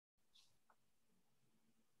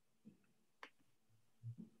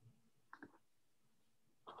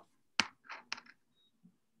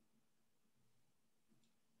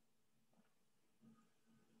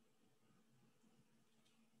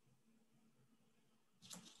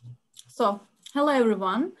So, hello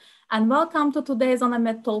everyone, and welcome to today's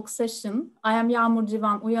ANAMED talk session. I am Yağmur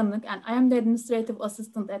Civan Uyanık, and I am the Administrative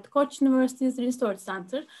Assistant at Koç University's Research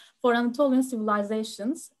Center for Anatolian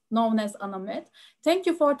Civilizations, known as ANAMED. Thank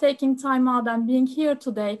you for taking time out and being here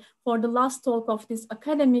today for the last talk of this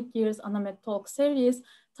academic year's ANAMED talk series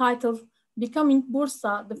titled Becoming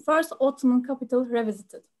Bursa, the First Ottoman Capital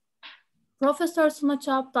Revisited. Professor Suna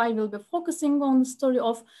Çağaptay will be focusing on the story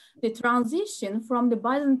of the transition from the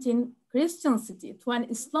Byzantine Christian city to an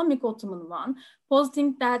Islamic Ottoman one,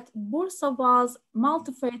 positing that Bursa was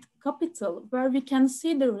multi-faith capital where we can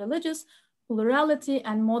see the religious plurality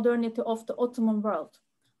and modernity of the Ottoman world.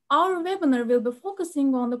 Our webinar will be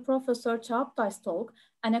focusing on the Professor Çağaptay's talk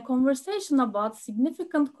and a conversation about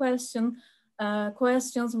significant questions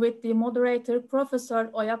with the moderator, Professor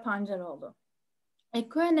Oya Pancaroğlu. A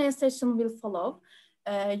Q&A session will follow.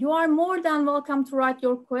 You are more than welcome to write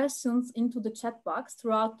your questions into the chat box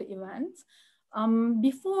throughout the event.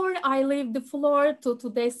 Before I leave the floor to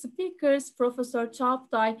today's speakers, Professor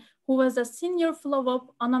Çağaptay, who was a senior fellow of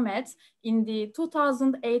ANAMED in the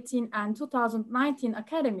 2018 and 2019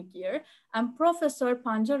 academic year, and Professor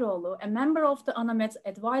Pancaroğlu, a member of the ANAMED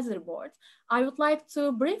advisory board, I would like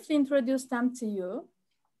to briefly introduce them to you.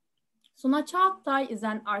 Suna Çağaptay is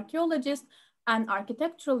an archaeologist and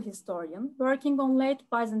architectural historian working on late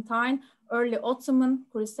Byzantine, early Ottoman,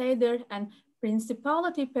 Crusader, and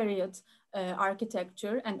Principality period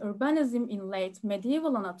architecture and urbanism in late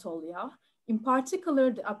medieval Anatolia, in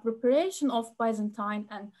particular the appropriation of Byzantine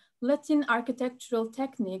and Latin architectural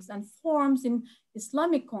techniques and forms in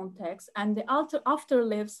Islamic context and the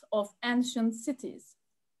afterlives of ancient cities.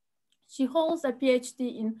 She holds a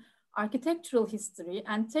PhD in architectural history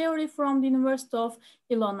and theory from the University of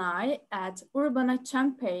Illinois at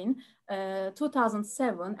Urbana-Champaign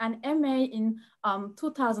 2007 and MA in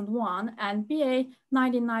 2001 and BA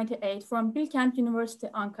 1998 from Bilkent University,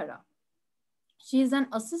 Ankara. She is an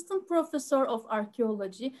assistant professor of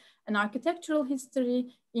archaeology and architectural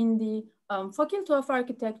history in the Faculty of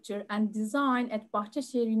Architecture and Design at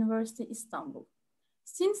Bahçeşehir University, Istanbul.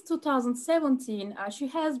 Since 2017, she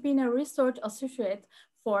has been a research associate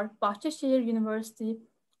for Bahçeşehir University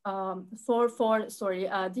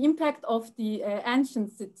the impact of the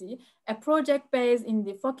ancient city, a project based in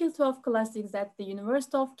the Faculty of Classics at the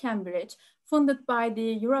University of Cambridge, funded by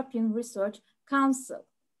the European Research Council.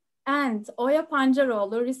 And Oya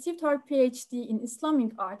Pancaroğlu received her PhD in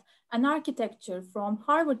Islamic art and architecture from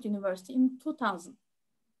Harvard University in 2000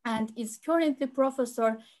 and is currently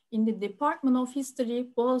professor in the Department of History,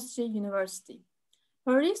 Boğaziçi University.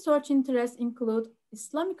 Her research interests include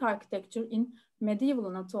Islamic architecture in medieval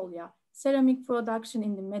Anatolia, ceramic production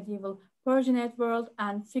in the medieval Persianate world,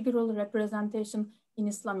 and figural representation in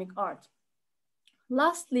Islamic art.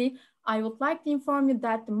 Lastly, I would like to inform you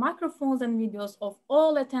that the microphones and videos of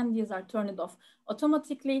all attendees are turned off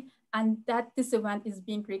automatically and that this event is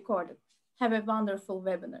being recorded. Have a wonderful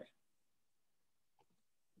webinar.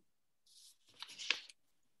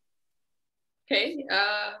 Okay,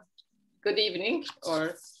 good evening,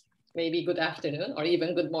 or maybe good afternoon, or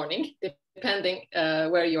even good morning, depending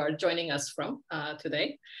where you are joining us from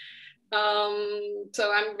today.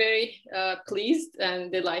 So I'm very pleased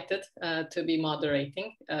and delighted to be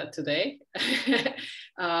moderating today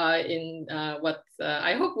in what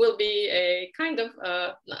I hope will be a kind of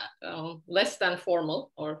less than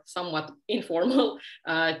formal or somewhat informal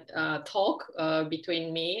talk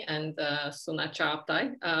between me and Suna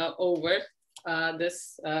Çağaptay over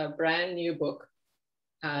this brand new book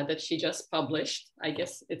that she just published. I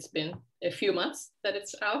guess it's been a few months that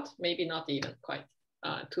it's out, maybe not even quite,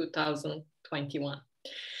 2021.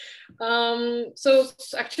 So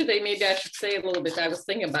actually, maybe I should say a little bit, I was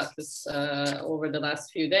thinking about this over the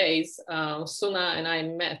last few days. Suna and I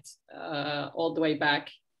met all the way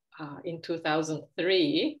back in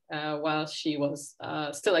 2003 while she was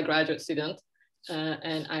still a graduate student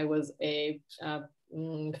and I was a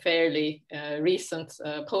fairly recent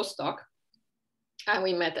postdoc. And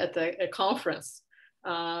we met at a conference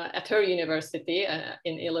at her university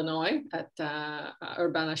in Illinois at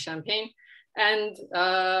Urbana-Champaign. And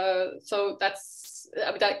so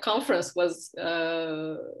that conference was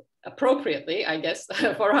appropriately, I guess,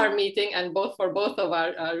 for our meeting and for both of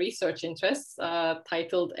our research interests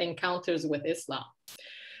titled Encounters with Islam.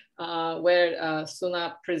 Where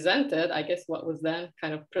Suna presented, I guess, what was then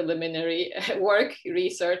kind of preliminary work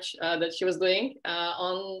research that she was doing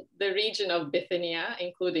on the region of Bithynia,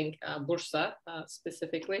 including Bursa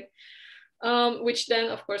specifically, which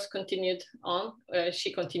then, of course, continued on.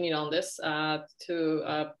 She continued on this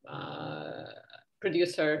to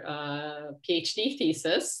produce her PhD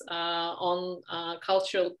thesis on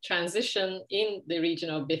cultural transition in the region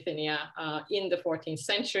of Bithynia in the 14th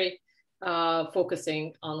century,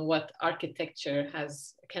 focusing on what architecture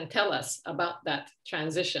can tell us about that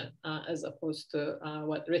transition, as opposed to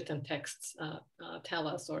what written texts tell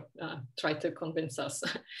us or try to convince us.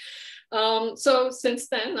 So since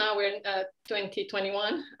then, we're in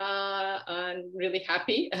 2021. I'm really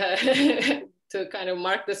happy to kind of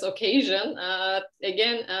mark this occasion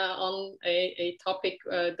again on a topic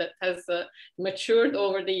that has matured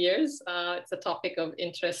over the years. It's a topic of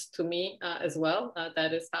interest to me as well.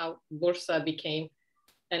 That is how Bursa became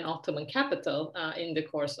an Ottoman capital in the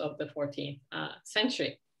course of the 14th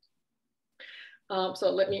century. So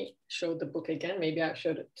let me show the book again. Maybe I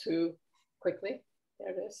showed it too quickly. There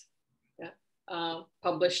it is. Yeah,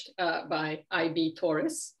 published by IB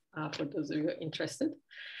Torres, for those of you interested.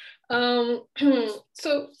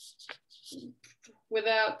 So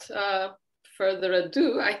without further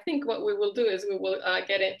ado, I think what we will do is we will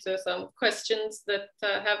get into some questions that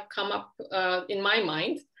have come up in my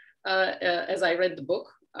mind as I read the book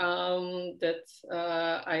that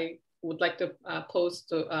I would like to pose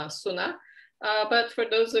to Suna. But for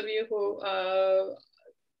those of you who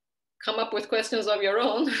come up with questions of your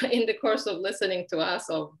own in the course of listening to us,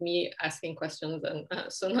 of me asking questions and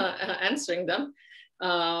Suna answering them,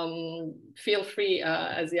 feel free,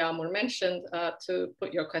 as Yağmur mentioned, to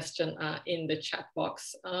put your question in the chat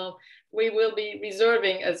box. We will be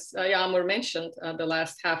reserving, as Yağmur mentioned, the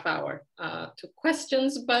last half hour to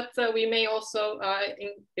questions, but we may also,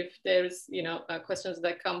 if there's questions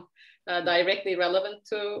that come directly relevant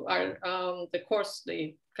to our the course,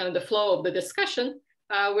 the kind of the flow of the discussion,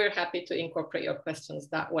 we're happy to incorporate your questions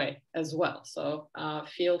that way as well. So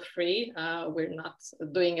feel free. We're not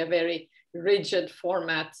doing a very rigid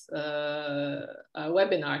format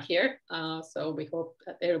webinar here. So we hope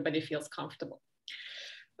that everybody feels comfortable.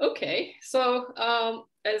 Okay, so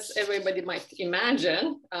as everybody might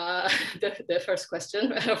imagine, the first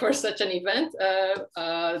question for such an event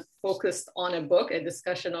focused on a book, a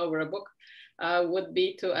discussion over a book, would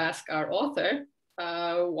be to ask our author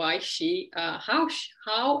why she,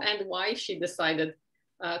 how and why she decided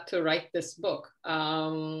to write this book.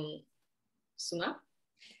 Suna?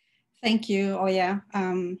 Thank you, Oya.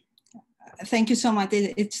 Thank you so much.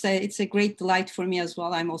 It's a great delight for me as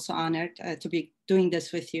well. I'm also honored to be doing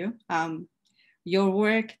this with you. Your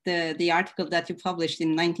work, the article that you published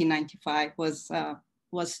in 1995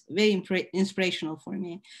 was very inspirational for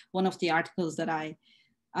me. One of the articles that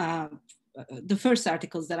the first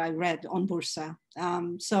articles that I read on Bursa.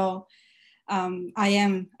 So I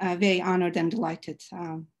am very honored and delighted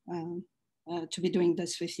to be doing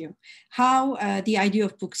this with you. How the idea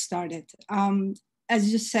of books started. As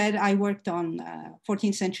you said, I worked on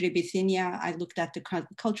 14th century Bithynia. I looked at the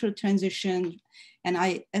cultural transition, and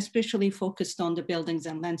I especially focused on the buildings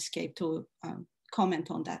and landscape to comment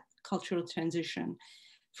on that cultural transition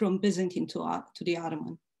from Byzantine to the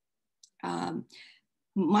Ottoman.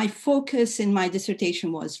 My focus in my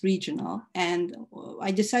dissertation was regional, and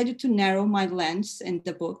I decided to narrow my lens in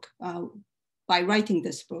the book by writing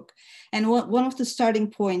this book. And one of the starting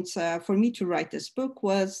points for me to write this book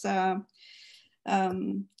was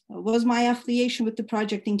my affiliation with the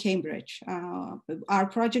project in Cambridge. Our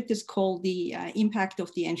project is called The Impact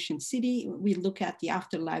of the Ancient City. We look at the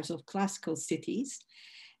afterlives of classical cities.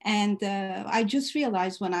 And I just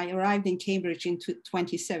realized when I arrived in Cambridge in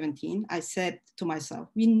 2017, I said to myself,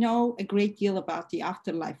 we know a great deal about the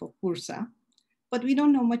afterlife of Bursa, but we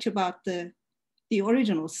don't know much about the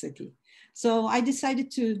original city. So I decided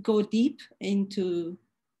to go deep into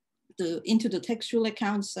the textual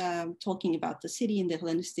accounts, talking about the city in the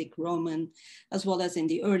Hellenistic, Roman, as well as in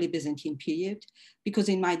the early Byzantine period, because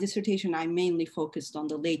in my dissertation, I mainly focused on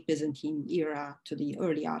the late Byzantine era to the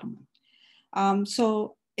early Ottoman.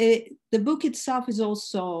 The book itself is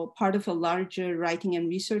also part of a larger writing and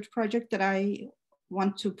research project that I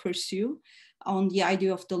want to pursue on the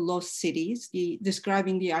idea of the lost cities,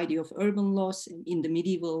 describing the idea of urban loss in the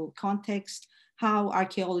medieval context, how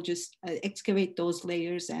archaeologists excavate those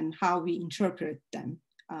layers and how we interpret them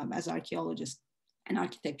as archaeologists and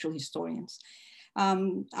architectural historians.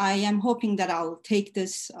 I am hoping that I'll take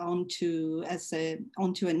this onto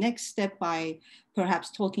a next step by perhaps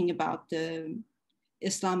talking about the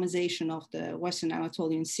Islamization of the Western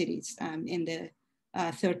Anatolian cities in the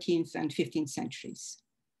 13th and 15th centuries.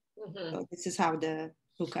 Mm-hmm. So this is how the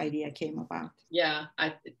book idea came about. Yeah,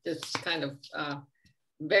 it's kind of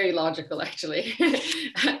very logical, actually,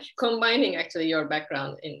 combining actually your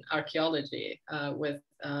background in archaeology with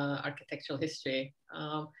architectural history.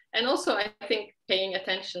 And also, I think, paying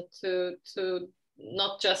attention to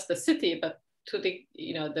not just the city, but to the,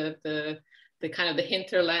 you know, the kind of the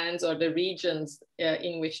hinterlands or the regions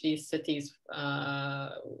in which these cities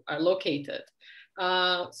are located.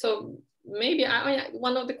 So maybe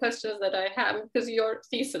one of the questions that I have, because your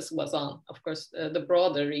thesis was on, of course, the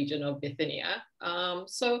broader region of Bithynia.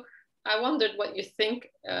 So I wondered what you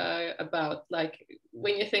think about, like,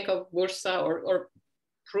 when you think of Bursa or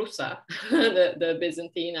Prusa, the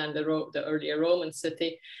Byzantine and the earlier Roman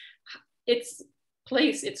city, its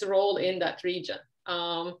place, its role in that region.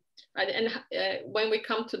 When we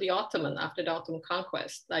come to the Ottoman, after the Ottoman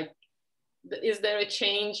conquest, like, is there a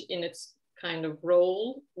change in its kind of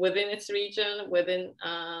role within its region, within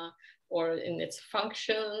or in its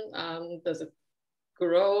function? Does it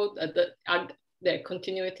grow? Are there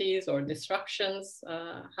continuities or disruptions?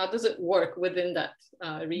 How does it work within that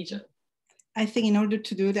region? I think in order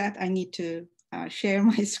to do that, I need to share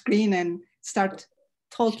my screen and start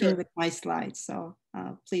talking Sure. with my slides. So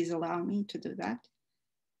please allow me to do that.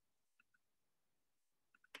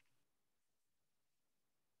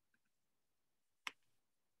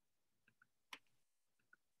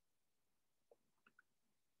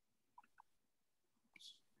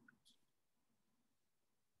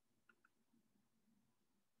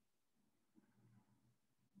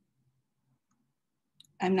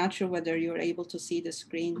 I'm not sure whether you're able to see the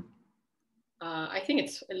screen. I think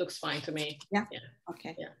it looks fine to me. Yeah. Yeah.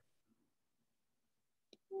 Okay. Yeah.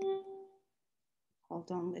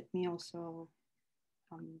 Hold on. Let me also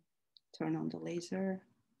turn on the laser.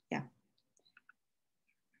 Yeah.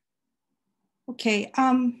 Okay.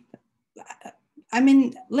 I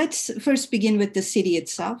mean, let's first begin with the city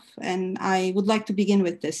itself. And I would like to begin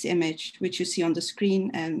with this image, which you see on the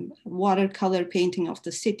screen, and watercolor painting of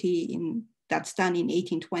the city that's done in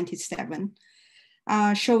 1827,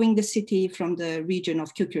 showing the city from the region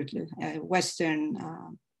of Kükürtlü, western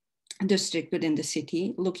district within the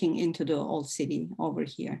city, looking into the old city over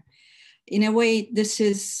here. In a way, this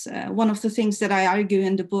is one of the things that I argue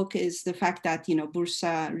in the book, is the fact that, you know,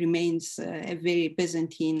 Bursa remains a very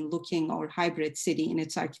Byzantine looking or hybrid city in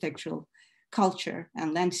its architectural culture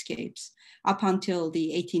and landscapes up until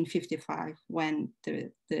the 1855, when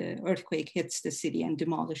the earthquake hits the city and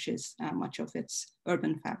demolishes much of its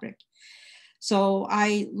urban fabric. So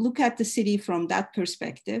I look at the city from that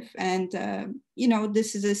perspective, and you know,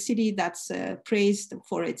 this is a city that's praised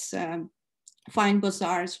for its fine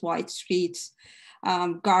bazaars, wide streets,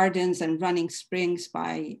 gardens, and running springs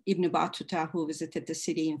by Ibn Battuta, who visited the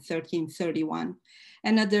city in 1331.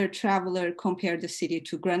 Another traveler compared the city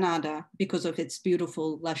to Granada because of its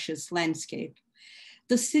beautiful, luscious landscape.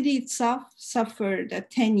 The city itself suffered a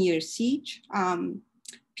 10-year siege.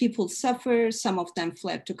 People suffered, some of them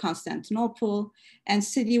fled to Constantinople, and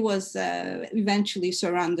city was eventually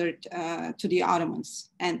surrendered to the Ottomans.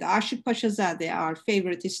 And Aşık Paşazade, our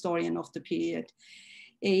favorite historian of the period,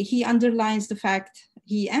 he underlines the fact,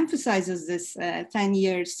 he emphasizes this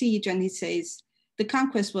 10-year siege, and he says the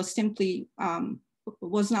conquest was simply,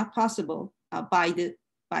 was not possible by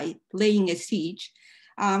laying a siege.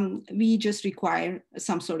 We just require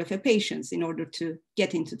some sort of a patience in order to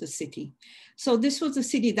get into the city. So this was a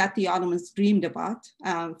city that the Ottomans dreamed about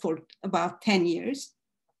for about 10 years.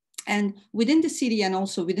 And within the city and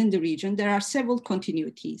also within the region, there are several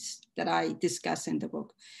continuities that I discuss in the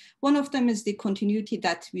book. One of them is the continuity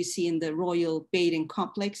that we see in the royal bathing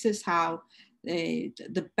complexes, how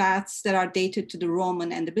the baths that are dated to the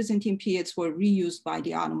Roman and the Byzantine periods were reused by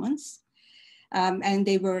the Ottomans. And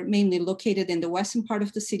they were mainly located in the western part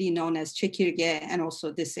of the city, known as Çekirge, and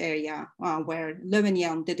also this area where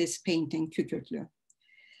Löwenhjelm did his painting, Kükürtlü.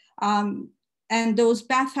 And those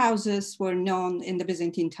bathhouses were known in the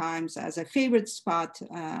Byzantine times as a favorite spot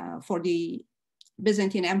for the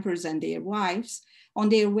Byzantine emperors and their wives on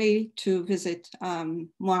their way to visit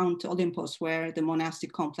Mount Olympus, where the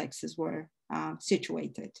monastic complexes were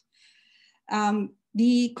situated.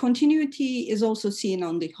 The continuity is also seen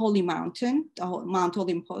on the Holy Mountain, Mount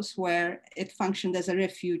Olympus, where it functioned as a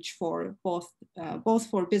refuge for both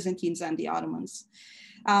for Byzantines and the Ottomans.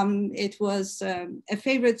 It was a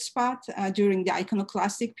favorite spot during the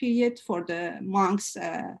iconoclastic period for the monks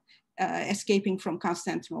escaping from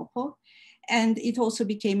Constantinople. And it also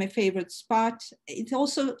became a favorite spot. It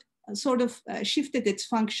also sort of shifted its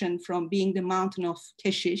function from being the mountain of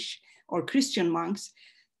Keshish, or Christian monks,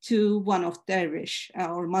 to one of Dervish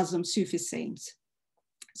or Muslim Sufi saints.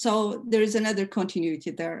 So there is another continuity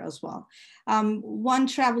there as well. One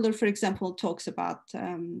traveler, for example, talks about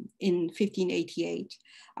in 1588,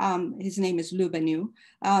 his name is Lubeniu.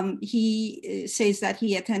 He says that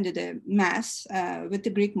he attended a mass with the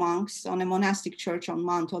Greek monks on a monastic church on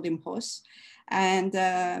Mount Olympus. And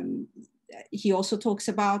he also talks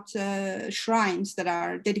about shrines that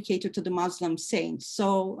are dedicated to the Muslim saints.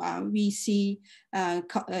 So we see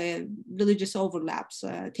religious overlaps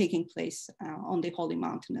taking place on the Holy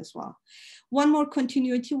Mountain as well. One more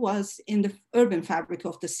continuity was in the urban fabric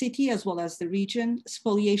of the city as well as the region.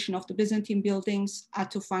 Spoliation of the Byzantine buildings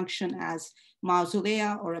had to function as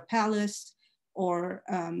mausolea or a palace or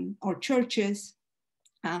churches.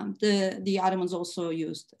 The Ottomans also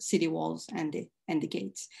used city walls and the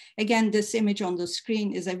gates. Again, this image on the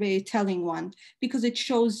screen is a very telling one because it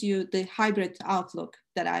shows you the hybrid outlook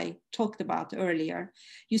that I talked about earlier.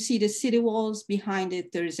 You see the city walls, behind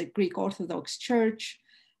it there is a Greek Orthodox church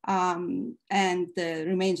and the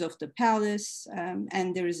remains of the palace,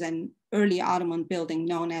 and there is an early Ottoman building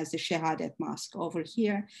known as the Shehadet Mosque over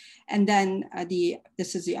here. And then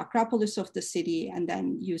this is the Acropolis of the city, and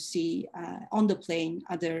then you see on the plain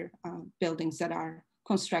other buildings that are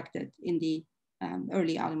constructed in the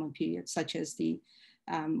early Ottoman period, such as the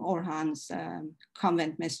Orhan's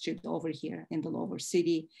convent masjid over here in the lower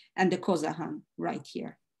city, and the Kozahan right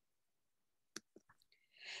here.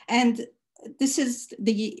 And this is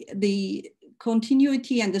the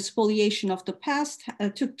continuity and the spoliation of the past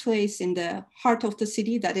took place in the heart of the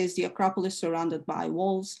city, that is the Acropolis surrounded by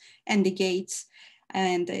walls and the gates.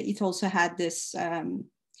 And it also had this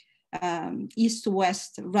east to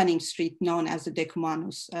west running street known as the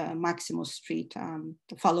Decumanus Maximus Street,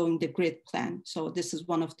 following the grid plan. So this is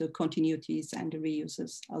one of the continuities and the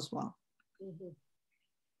reuses as well. Mm-hmm.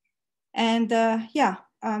 And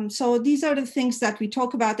so these are the things that we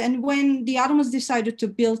talk about. And when the Ottomans decided to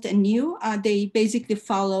build anew, they basically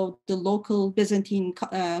followed the local Byzantine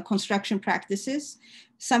construction practices,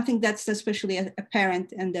 something that's especially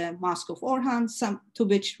apparent in the Mosque of Orhan, to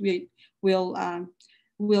which we will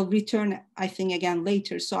return, I think, again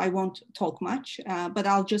later. So I won't talk much, but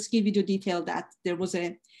I'll just give you the detail that there was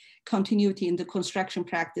a continuity in the construction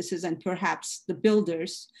practices, and perhaps the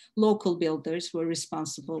builders, local builders, were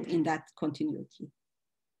responsible in that continuity.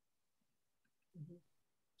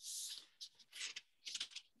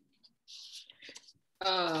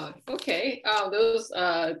 Okay, those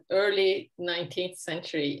early 19th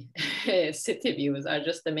century city views are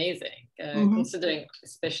just amazing, considering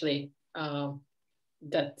especially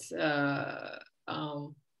that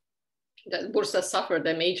Bursa suffered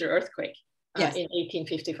a major earthquake yes. in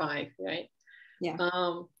 1855, right? Yeah.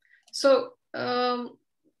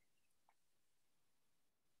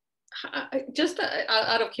 Just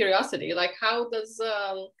out of curiosity, like how does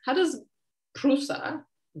Bursa,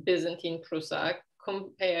 Byzantine Bursa,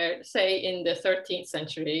 compare, say, in the 13th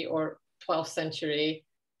century or 12th century,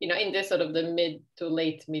 you know, in this sort of the mid to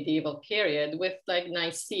late medieval period with like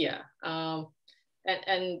Nicaea,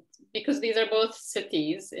 and because these are both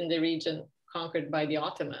cities in the region conquered by the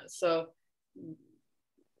Ottomans. So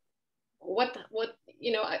what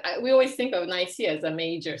you know, we always think of Nicaea as a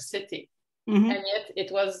major city, and yet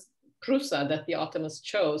it was Bursa that the Ottomans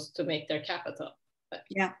chose to make their capital.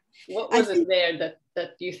 Yeah. What was it there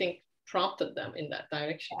that you think prompted them in that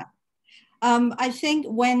direction? Yeah. I think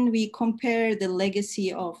when we compare the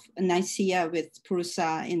legacy of Nicaea with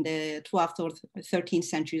Bursa in the 12th or 13th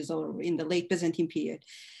centuries or in the late Byzantine period,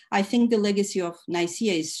 I think the legacy of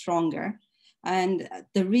Nicaea is stronger. And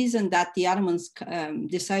the reason that the Ottomans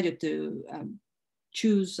decided to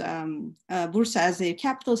choose Bursa as a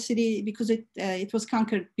capital city, because it was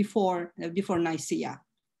conquered before Nicaea.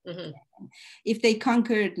 Mm-hmm. If they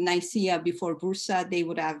conquered Nicaea before Bursa, they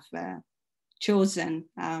would have chosen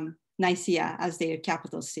Nicaea as their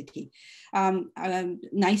capital city.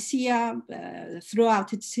 Nicaea,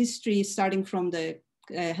 throughout its history, starting from the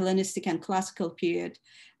Hellenistic and classical period,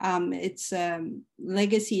 its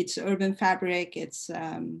legacy, its urban fabric, its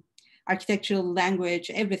architectural language,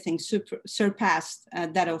 everything surpassed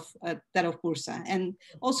that of Bursa, and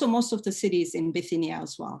also most of the cities in Bithynia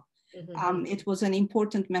as well. Mm-hmm. It was an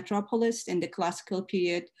important metropolis in the classical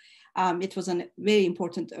period. It was a very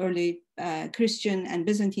important early Christian and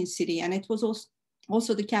Byzantine city, and it was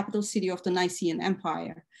also the capital city of the Nicene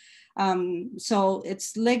Empire. So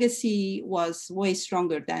its legacy was way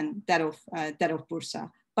stronger than that of Bursa.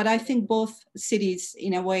 But I think both cities,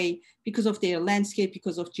 in a way, because of their landscape,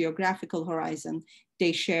 because of geographical horizon,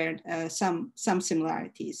 they shared some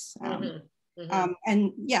similarities.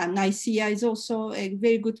 And yeah, Nicaea is also a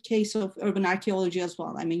very good case of urban archaeology as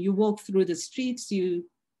well. I mean, you walk through the streets, you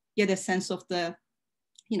get a sense of the,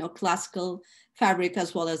 you know, classical fabric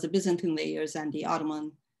as well as the Byzantine layers and the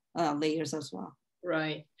Ottoman layers as well.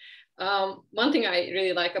 Right. One thing I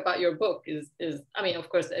really like about your book is I mean, of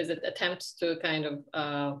course, is it attempts to kind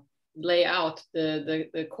of lay out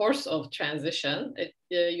the course of transition.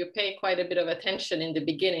 You pay quite a bit of attention in the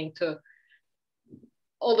beginning to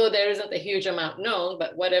although there isn't a huge amount known,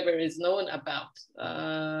 but whatever is known about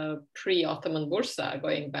pre-Ottoman Bursa,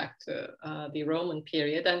 going back to the Roman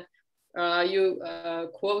period. And you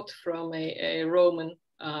quote from a Roman,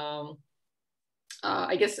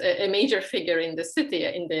 I guess, a major figure in the city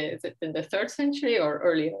is it in the 3rd century or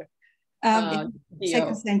earlier?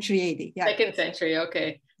 2nd century AD. Yeah. 2nd century,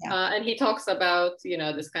 okay. Yeah. And he talks about,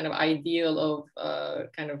 this kind of ideal of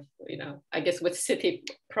I guess with city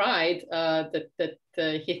pride, that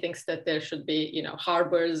he thinks that there should be,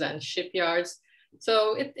 harbors and shipyards.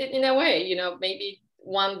 So in a way, maybe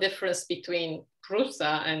one difference between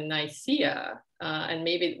Bursa and Nicaea, and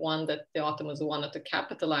maybe one that the Ottomans wanted to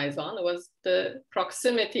capitalize on, was the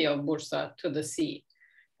proximity of Bursa to the sea.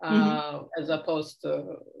 As opposed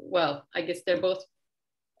to, well, I guess they're both,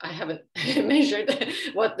 I haven't measured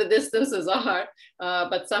what the distances are,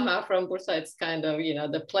 but somehow from Bursa, it's kind of,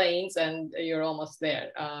 the plains and you're almost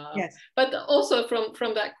there. Yes. But also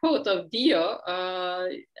from that quote of Dio,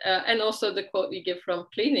 and also the quote we give from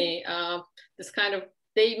Pliny, this kind of,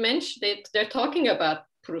 they're talking about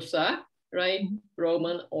Bursa, right?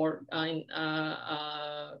 Roman or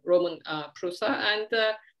Roman Bursa, and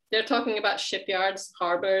they're talking about shipyards,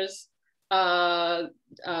 harbors.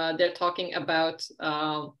 They're talking about,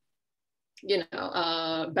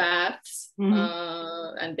 baths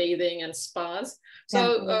and bathing and spas.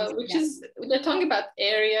 So, they're talking about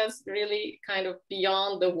areas really kind of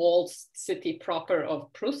beyond the walled city proper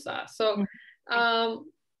of Bursa. So,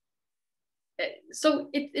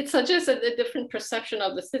 it suggests a different perception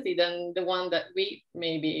of the city than the one that we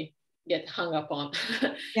maybe get hung up on,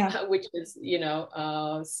 which is,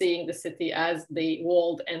 seeing the city as the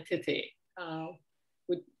walled entity.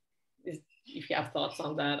 If you have thoughts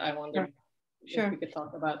on that, I wonder if we could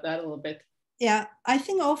talk about that a little bit. Yeah, I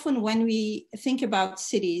think often when we think about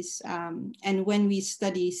cities and when we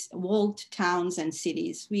study walled towns and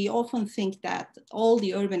cities, we often think that all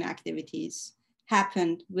the urban activities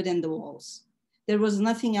happened within the walls. There was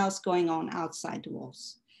nothing else going on outside the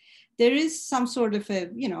walls. There is some sort of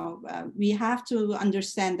we have to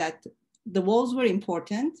understand that the walls were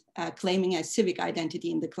important, claiming a civic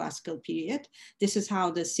identity in the classical period. This is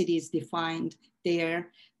how the cities defined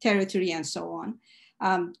their territory and so on.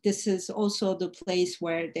 This is also the place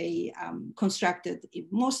where they constructed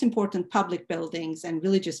most important public buildings and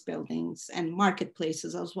religious buildings and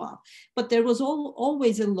marketplaces as well. But there was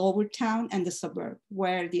always a lower town and the suburb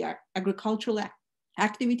where the agricultural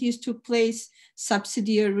activities took place.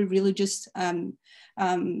 Subsidiary religious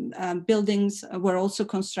buildings were also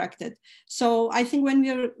constructed. So I think when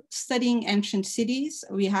we're studying ancient cities,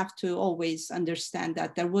 we have to always understand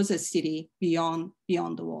that there was a city beyond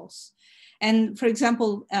the walls. And for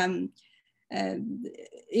example,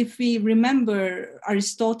 if we remember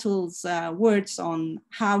Aristotle's words on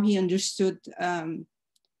how he understood,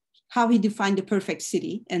 how he defined the perfect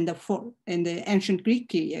city in the ancient Greek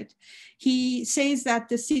period, he says that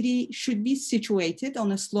the city should be situated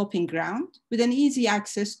on a sloping ground with an easy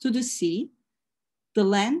access to the sea, the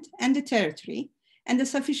land, and the territory, and a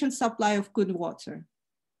sufficient supply of good water.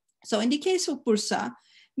 So in the case of Bursa,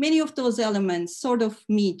 many of those elements sort of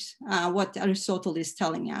meet what Aristotle is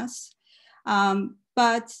telling us.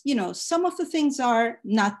 But some of the things are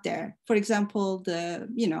not there. For example,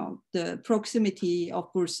 the proximity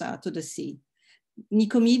of Bursa to the sea.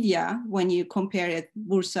 Nicomedia, when you compare it,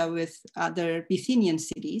 Bursa with other Bithynian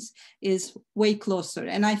cities, is way closer.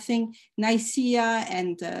 And I think Nicaea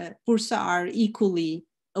and Bursa are equally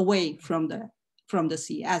away from the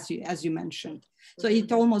sea, as you mentioned. So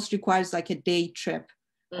it almost requires like a day trip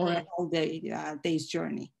or a whole day's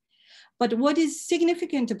journey. But what is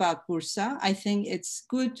significant about Bursa, I think it's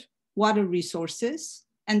good water resources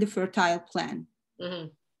and the fertile plain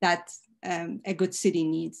that a good city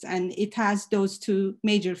needs. And it has those two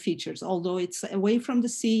major features. Although it's away from the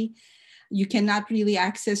sea, you cannot really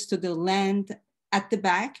access to the land at the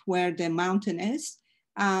back where the mountain is,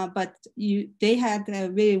 but they had a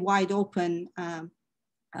very wide open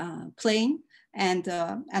plain and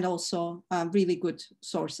also really good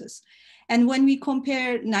sources. And when we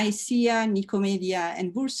compare Nicaea, Nicomedia,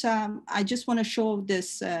 and Bursa, I just want to show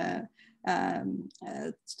this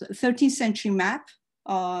 13th century map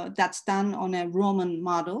that's done on a Roman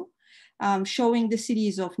model, showing the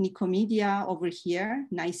cities of Nicomedia over here,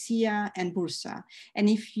 Nicaea, and Bursa. And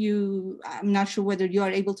I'm not sure whether you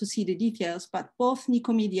are able to see the details, but both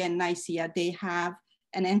Nicomedia and Nicaea, they have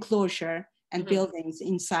an enclosure and buildings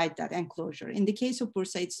inside that enclosure. In the case of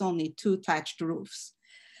Bursa, it's only 2 thatched roofs.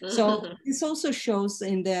 So this also shows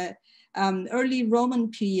in the early Roman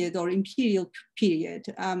period or imperial period,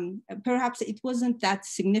 perhaps it wasn't that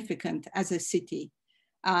significant as a city.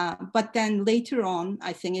 But then later on,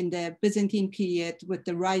 I think in the Byzantine period, with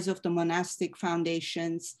the rise of the monastic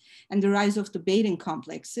foundations and the rise of the bathing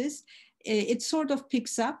complexes, it sort of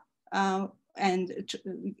picks up and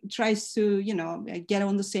tries to, you know, get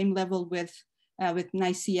on the same level with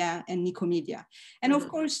Nicaea and Nicomedia. And of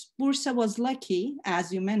course, Bursa was lucky,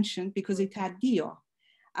 as you mentioned, because it had Dio.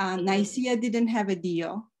 Nicaea didn't have a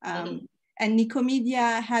Dio. And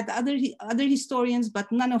Nicomedia had other historians,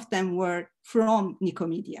 but none of them were from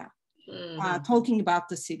Nicomedia, talking about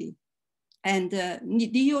the city. And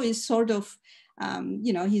Dio is sort of,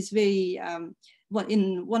 you know, he's very,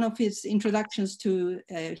 in one of his introductions to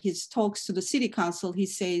his talks to the city council, he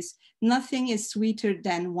says, nothing is sweeter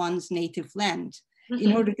than one's native land.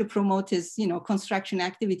 In order to promote his, you know, construction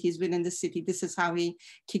activities within the city. This is how he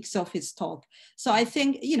kicks off his talk. So I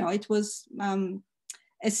think, you know, it was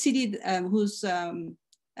a city whose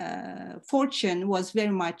fortune was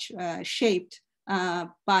very much shaped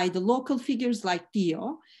by the local figures like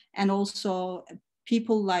Dio, and also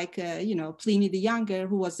people like, you know, Pliny the Younger,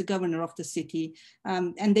 who was the governor of the city.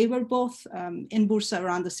 And they were both in Bursa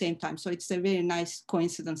around the same time. So it's a very nice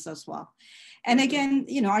coincidence as well. And again,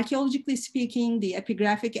 you know, archaeologically speaking, the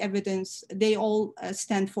epigraphic evidence, they all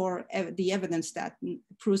stand for the evidence that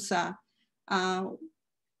Bursa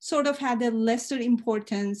sort of had a lesser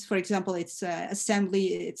importance. For example, its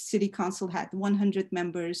assembly, its city council had 100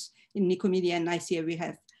 members. In Nicomedia and Nicaea, we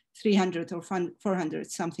have 300 or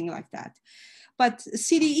 400, something like that. But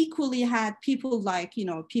city equally had people like, you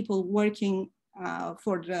know, people working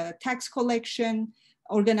for the tax collection,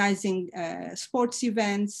 organizing sports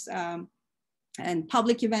events, and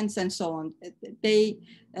public events and so on.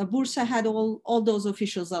 Bursa had all those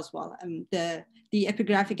officials as well. The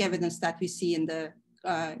epigraphic evidence that we see in the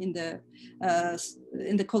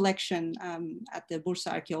collection at the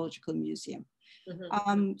Bursa Archaeological Museum.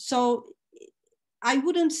 So I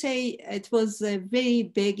wouldn't say it was a very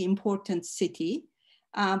big, important city,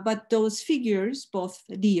 but those figures, both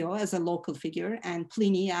Dio as a local figure and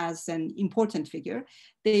Pliny as an important figure,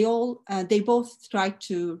 they both tried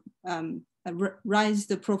to raise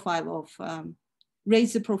the profile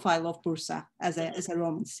of Bursa as a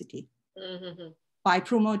Roman city by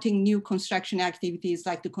promoting new construction activities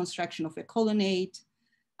like the construction of a colonnade,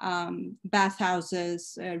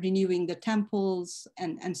 bathhouses, renewing the temples,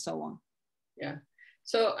 and so on. Yeah.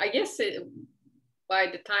 So I guess by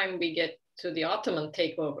the time we get to the Ottoman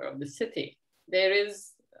takeover of the city, there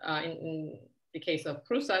is, in the case of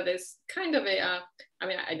Bursa, there's kind of a, I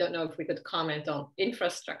mean, I don't know if we could comment on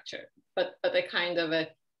infrastructure, but a kind of a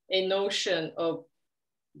notion of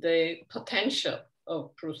the potential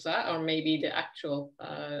of Bursa, or maybe the actual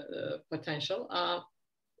potential,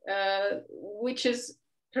 which is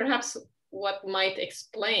perhaps what might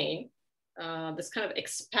explain this kind of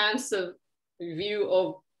expansive view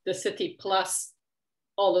of the city plus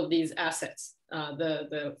all of these assets,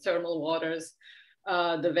 the thermal waters,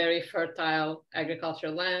 the very fertile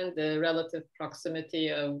agricultural land, the relative proximity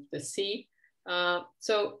of the sea.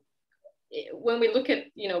 So when we look at,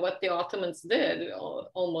 you know, what the Ottomans did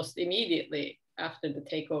almost immediately after the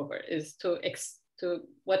takeover is to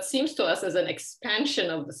what seems to us as an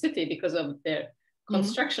expansion of the city because of their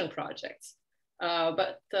construction projects.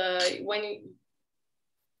 But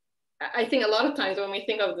I think a lot of times when we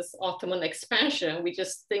think of this Ottoman expansion, we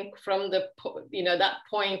just think from the, you know, that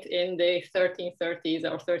point in the 1330s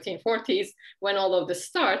or 1340s when all of this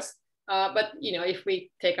starts. But, you know, if we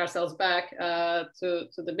take ourselves back to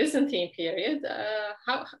the Byzantine period,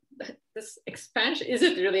 how this expansion, is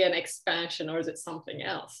it really an expansion or is it something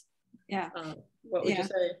else? Yeah. What would you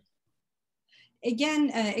say?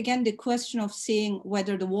 Again, the question of seeing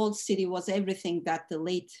whether the walled city was everything that the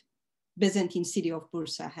late Byzantine city of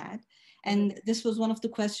Bursa had. And this was one of the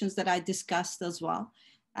questions that I discussed as well,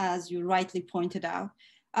 as you rightly pointed out.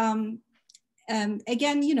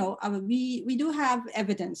 Again, you know, we do have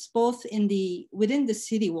evidence both within the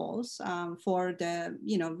city walls for the,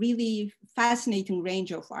 you know, really fascinating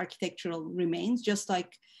range of architectural remains, just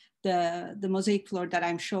like the mosaic floor that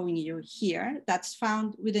I'm showing you here, that's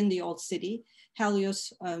found within the old city,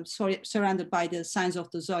 Helios surrounded by the signs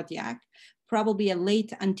of the zodiac, probably a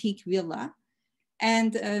late antique villa.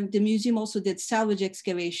 And the museum also did salvage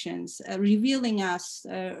excavations, revealing us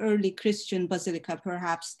early Christian basilica,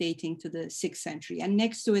 perhaps dating to the 6th century. And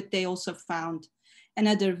next to it, they also found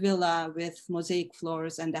another villa with mosaic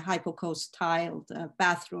floors and a hypocaust tiled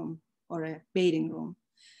bathroom or a bathing room.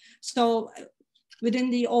 So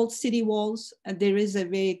within the old city walls, there is a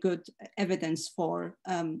very good evidence for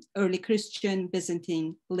early Christian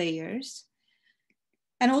Byzantine layers.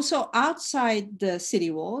 And also outside the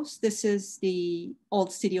city walls, this is the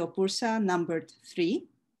old city of Bursa, numbered 3.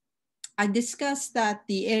 I discussed that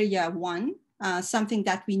the area 1, something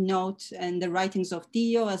that we note in the writings of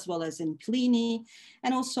Dio as well as in Pliny,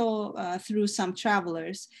 and also through some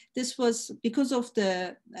travelers. This was because of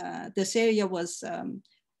this area was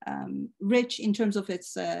rich in terms of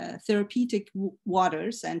its therapeutic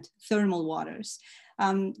waters and thermal waters.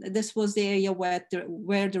 This was the area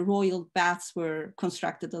where the royal baths were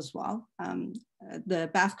constructed as well.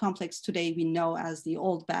 The bath complex today we know as the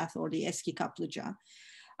Old Bath or the Eski Kaplıca.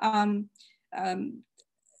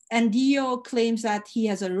 And Dio claims that he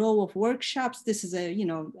has a row of workshops. This is a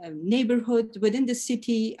neighborhood within the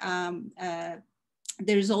city.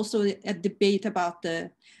 There is also a debate about the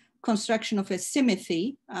construction of a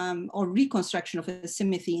smithy or reconstruction of a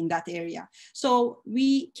smithy in that area. So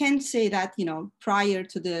we can say that, prior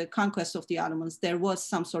to the conquest of the Ottomans, there was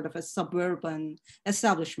some sort of a suburban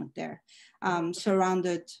establishment there,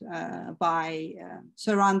 surrounding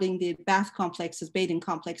the bath complexes, bathing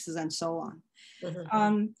complexes, and so on.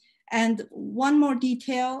 Mm-hmm. And one more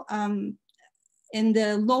detail, in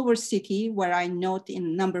the lower city, where I note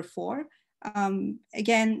in number 4,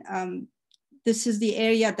 this is the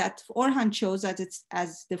area that Orhan chose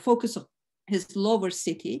as the focus of his lower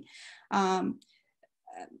city.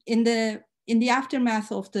 In the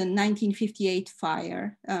aftermath of the 1958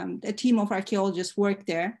 fire, a team of archaeologists worked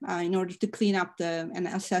there in order to clean up and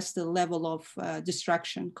assess the level of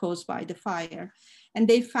destruction caused by the fire. And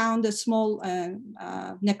they found a small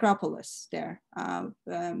necropolis there.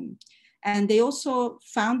 And they also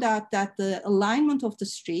found out that the alignment of the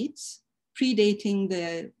streets predating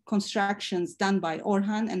the constructions done by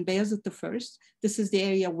Orhan and Beyazıt I. This is the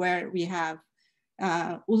area where we have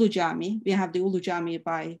Ulu Cami. We have the Ulu Cami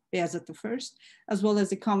by Beyazıt I, as well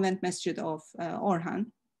as the convent masjid of Orhan.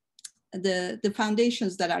 The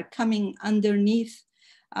foundations that are coming underneath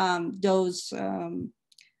those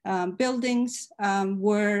buildings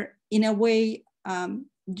were in a way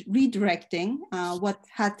redirecting what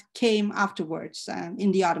had came afterwards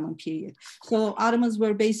in the Ottoman period. So Ottomans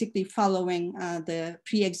were basically following the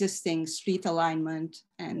pre-existing street alignment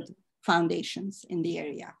and foundations in the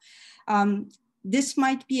area. This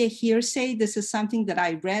might be a hearsay. This is something that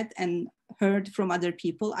I read and heard from other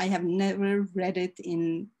people. I have never read it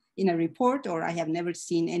in a report, or I have never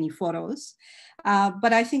seen any photos.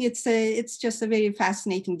 But I think it's just a very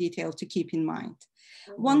fascinating detail to keep in mind.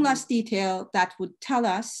 Mm-hmm. One last detail that would tell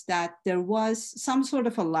us that there was some sort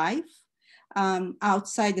of a life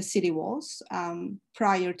outside the city walls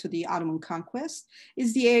prior to the Ottoman conquest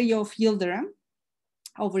is the area of Yildirim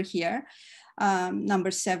over here, number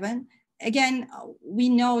 7. Again, we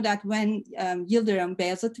know that when Yildirim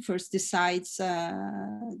Beyazıt I decides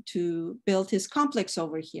to build his complex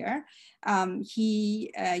over here,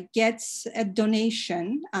 he gets a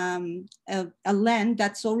donation, a land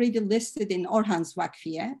that's already listed in Orhan's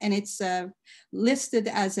Vakfiye, and it's listed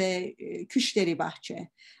as a Küşleri Bahçe,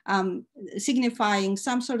 signifying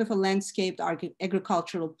some sort of a landscaped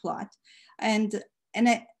agricultural plot. And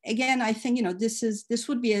again, I think this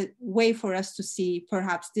would be a way for us to see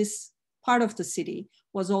perhaps this part of the city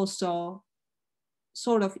was also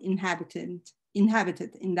sort of inhabited in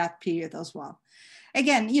that period as well.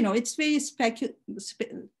 Again, it's very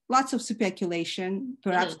lots of speculation,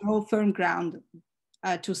 perhaps no firm ground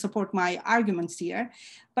to support my arguments here.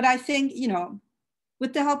 But I think,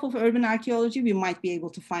 with the help of urban archaeology, we might be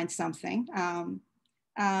able to find something.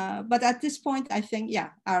 But at this point, I think,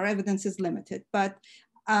 our evidence is limited. But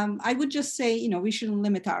I would just say, we shouldn't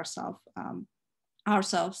limit ourselves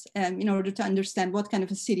in order to understand what kind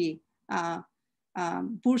of a city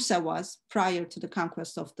Bursa was prior to the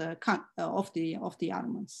conquest of the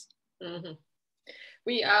Ottomans. Mm-hmm.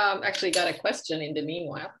 We actually got a question in the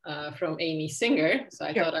meanwhile from Amy Singer, so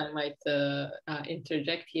I thought I might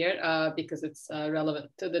interject here because it's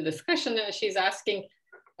relevant to the discussion. She's asking,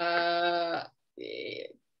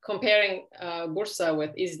 comparing Bursa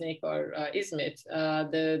with Iznik or Izmit,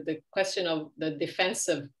 the question of the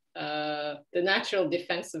defensive, the natural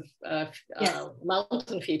defensive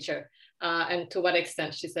mountain feature. And to what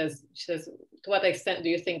extent, she says, to what extent do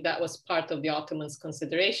you think that was part of the Ottomans'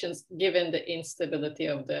 considerations, given the instability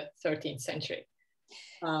of the 13th century?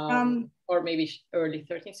 Or maybe early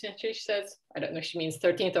 13th century, she says. I don't know if she means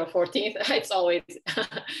 13th or 14th. It's always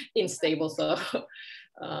unstable. So,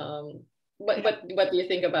 what do you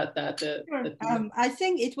think about that? I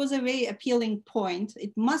think it was a very appealing point.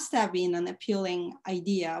 It must have been an appealing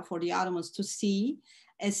idea for the Ottomans to see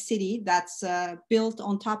a city that's built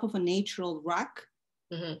on top of a natural rock.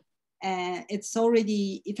 Mm-hmm.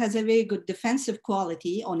 It has a very good defensive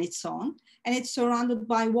quality on its own, and it's surrounded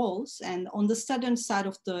by walls. And on the southern side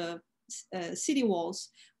of the city walls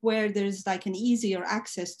where there's like an easier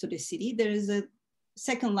access to the city, there is a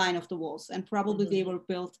second line of the walls, and probably they were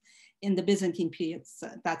built in the Byzantine period. So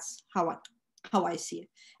that's how I see it.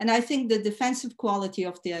 And I think the defensive quality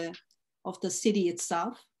of the city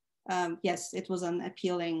itself, yes, it was an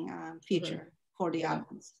appealing feature for the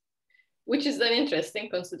Ottomans. Which is then interesting,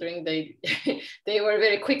 considering they they were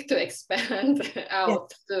very quick to expand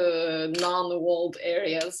out to non-walled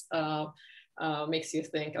areas. Makes you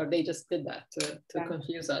think, or they just did that to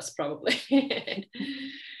confuse us, probably.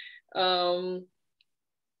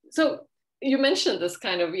 So you mentioned this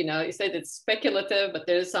kind of, you said it's speculative, but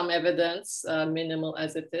there is some evidence, minimal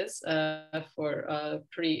as it is, for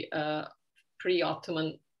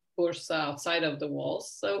pre-Ottoman Bursa outside of the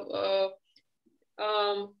walls. So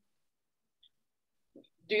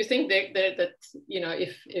do you think that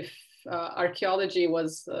if archaeology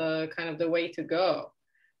was kind of the way to go,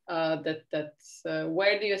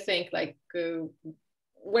 where do you think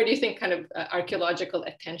where do you think kind of archaeological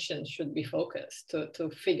attention should be focused to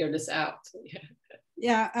figure this out?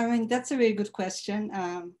 Yeah, I mean, that's a very good question.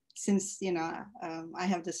 Since I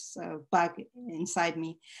have this bug inside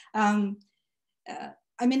me.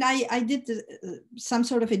 I mean, I did some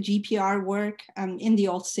sort of a GPR work in the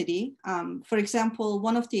old city. For example,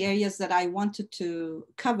 one of the areas that I wanted to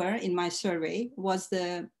cover in my survey was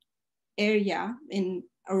the area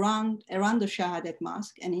around the Shahadet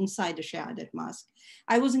Mosque and inside the Shahadet Mosque.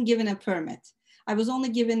 I wasn't given a permit. I was only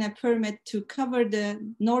given a permit to cover the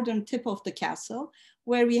northern tip of the castle,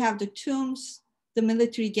 where we have the tombs, the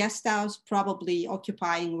military guest house, probably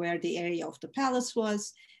occupying where the area of the palace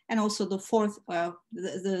was, and also the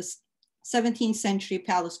the 17th century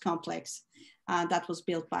palace complex that was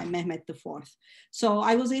built by Mehmed IV. So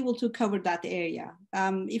I was able to cover that area.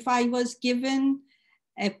 If I was given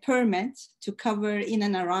a permit to cover in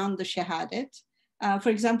and around the Shahadet, for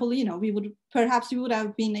example, we would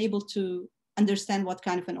have been able to understand what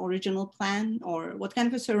kind of an original plan or what kind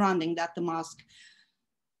of a surrounding that the mosque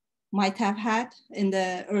might have had in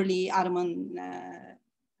the early Ottoman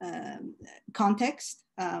context,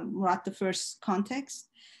 Murat I's context.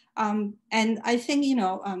 And I think,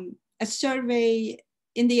 a survey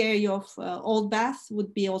in the area of Old Bath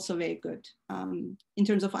would be also very good in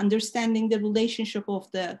terms of understanding the relationship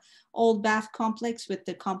of the Old Bath complex with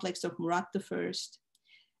the complex of Murat I,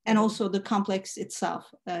 and also the complex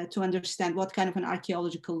itself to understand what kind of an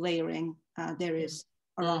archaeological layering there is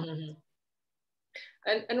around. Mm-hmm.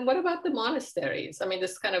 And what about the monasteries? I mean,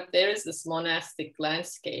 there is this monastic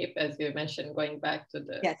landscape, as you mentioned, going back to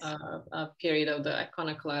the period of the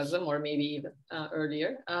iconoclasm, or maybe even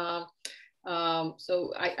earlier.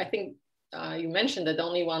 So I think you mentioned that the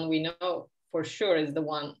only one we know for sure is the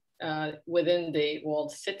one within the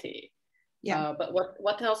walled city. Yeah. But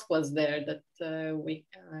what else was there that with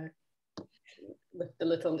the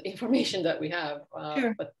little information that we have?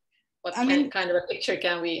 Sure. But what kind of a picture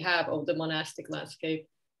can we have of the monastic landscape?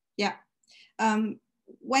 Yeah.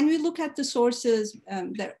 When we look at the sources,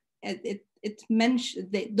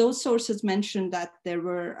 those sources mentioned that there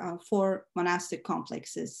were 4 monastic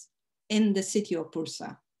complexes in the city of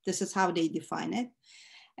Bursa. This is how they define it.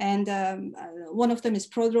 And one of them is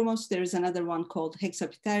Prodromos. There is another one called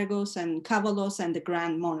Hexaptergos and Kavalos and the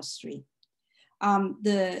Grand Monastery.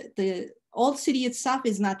 The old city itself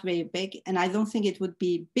is not very big, and I don't think it would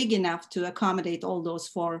be big enough to accommodate all those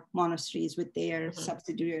 4 monasteries with their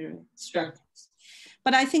subsidiary structures.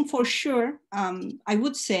 But I think for sure, I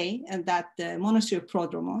would say that the monastery of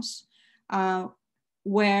Prodromos,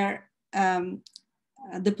 where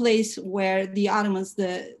the place where the Ottomans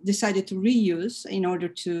decided to reuse in order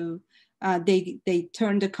to, they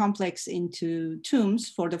turned the complex into tombs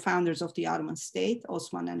for the founders of the Ottoman state,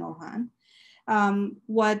 Osman and Orhan.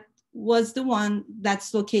 What was the one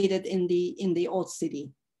that's located in the old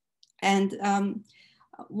city. And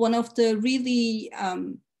one of the really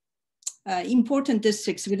important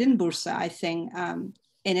districts within Bursa, I think,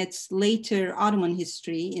 in its later Ottoman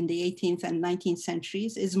history in the 18th and 19th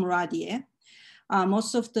centuries is Muradiye.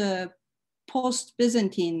 Most of the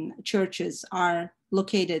post-Byzantine churches are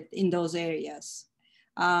located in those areas,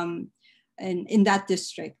 in that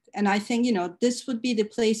district. And I think, this would be the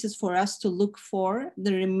places for us to look for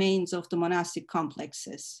the remains of the monastic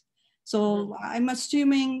complexes. So I'm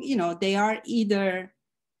assuming, they are either,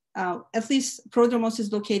 at least Prodromos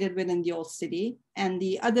is located within the old city, and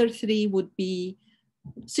the other 3 would be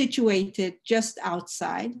situated just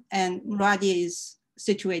outside, and Muradiye is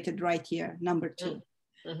situated right here, number 2.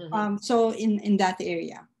 So in that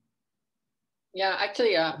area. Yeah,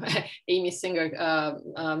 actually, Amy Singer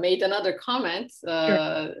made another comment,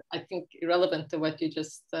 Sure. I think relevant to what you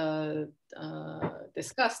just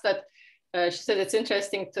discussed, that she said it's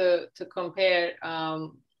interesting to compare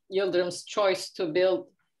Yıldırım's choice to build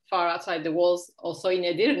far outside the walls also in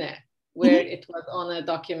Edirne, where it was on a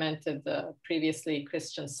documented previously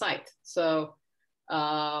Christian site. So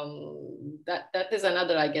that is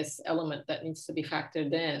another, I guess, element that needs to be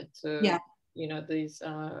factored in to these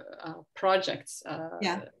projects.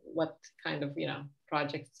 What kind of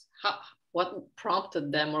projects? What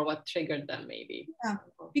prompted them, or what triggered them, maybe? Yeah,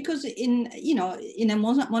 because in a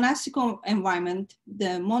monastic environment,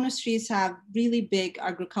 the monasteries have really big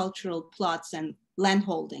agricultural plots and land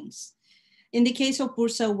holdings. In the case of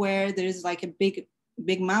Bursa, where there is like a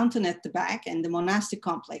big mountain at the back and the monastic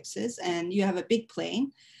complexes, and you have a big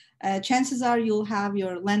plain, chances are you'll have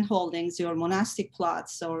your land holdings, your monastic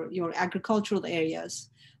plots, or your agricultural areas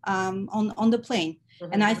on the plain.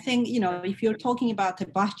 Mm-hmm. And I think, if you're talking about a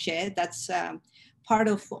bahçe, that's part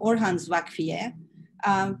of Orhan's Vakfiye,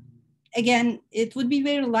 again, it would be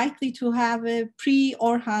very likely to have a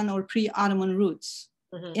pre-Orhan or pre-Ottoman roots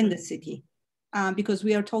in the city, because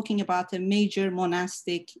we are talking about a major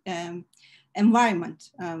monastic environment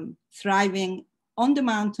thriving on the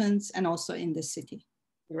mountains and also in the city.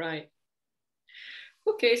 Right.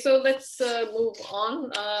 Okay, so let's move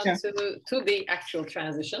on to the actual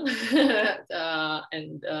transition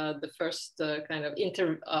and the first kind of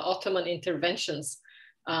Ottoman interventions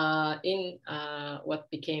in what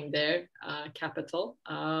became their capital.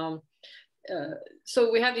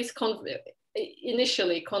 So we have these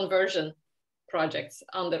initially conversion projects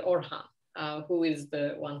under Orhan, who is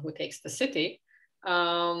the one who takes the city.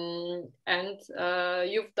 And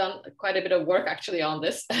you've done quite a bit of work actually on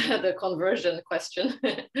this, the conversion question.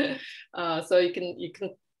 So you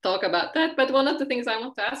can talk about that. But one of the things I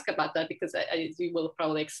want to ask about that, because as you will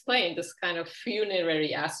probably explain, this kind of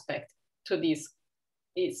funerary aspect to these,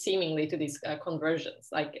 seemingly to these conversions.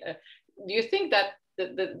 Like, do you think that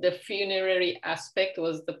the funerary aspect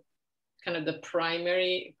was the kind of the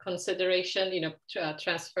primary consideration,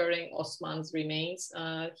 transferring Osman's remains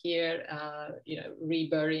here,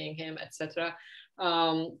 reburying him, etc.,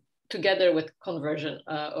 together with conversion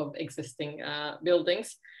of existing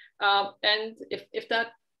buildings? And if that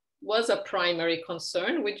was a primary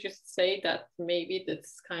concern, would you say that maybe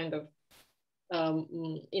that's kind of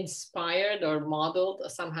inspired or modeled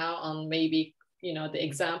somehow on maybe the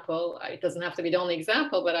example? It doesn't have to be the only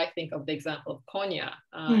example, but I think of the example of Konya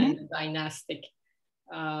and the dynastic,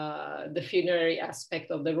 the funerary aspect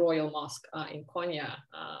of the royal mosque in Konya,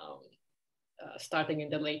 starting in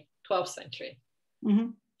the late 12th century.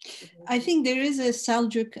 I think there is a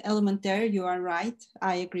Seljuk element there. You are right.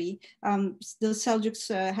 I agree. The Seljuks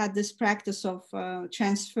had this practice of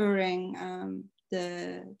transferring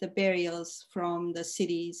the burials from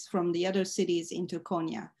the other cities into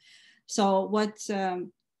Konya. So what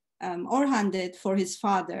Orhan did for his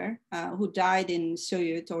father, who died in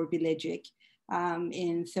Söğüt or Bilecik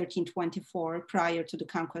in 1324, prior to the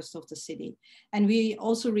conquest of the city. And we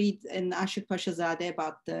also read in Aşık Paşazade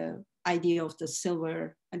about the idea of the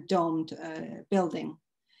silver domed building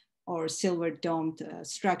or silver domed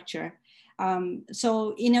structure.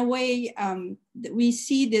 So in a way, we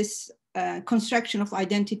see this construction of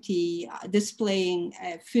identity displaying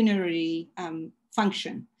a funerary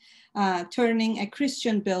function. Turning a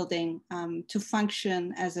Christian building to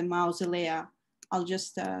function as a mausolea. I'll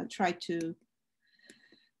just try to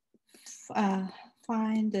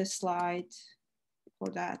find the slide for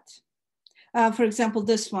that. For example,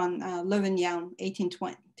 this one, Löwenjaun,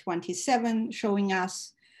 1827, showing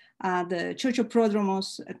us the Church of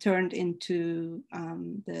Prodromos turned into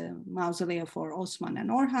the mausolea for Osman and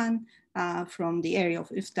Orhan from the area of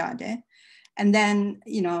Üftade. And then,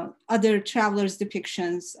 other travelers'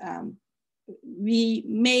 depictions, we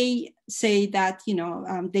may say that,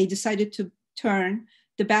 they decided to turn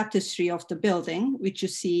the baptistry of the building, which you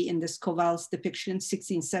see in this Koval's depiction,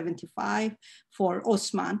 1675, for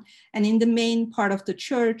Osman. And in the main part of the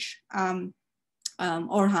church,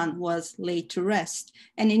 Orhan was laid to rest.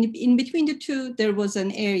 And in between the two, there was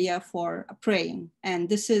an area for praying. And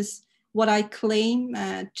this is what I claim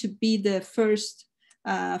to be the first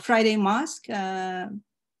Friday mosque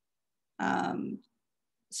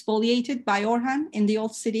spoliated by Orhan in the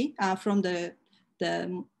old city from the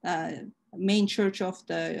main church of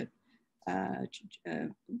the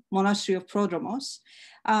monastery of Prodromos.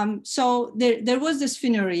 So there was this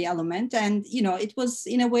funerary element, and it was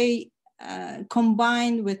in a way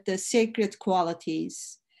combined with the sacred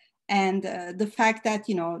qualities and the fact that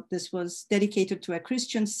this was dedicated to a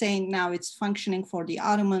Christian saint. Now it's functioning for the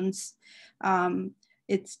Ottomans.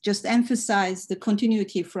 It's just emphasized the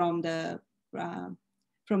continuity from the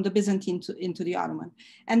Byzantine into the Ottoman.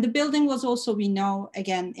 And the building was also, we know,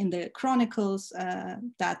 again, in the chronicles,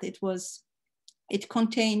 that it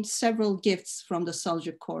contained several gifts from the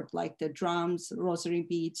Seljuk court, like the drums, rosary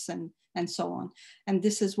beads, and so on. And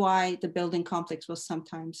this is why the building complex was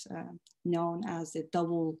sometimes known as the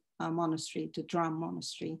double monastery, the drum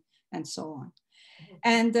monastery, and so on.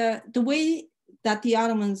 And the way that the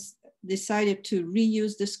Ottomans decided to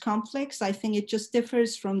reuse this complex, I think it just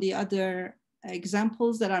differs from the other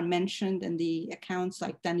examples that are mentioned in the accounts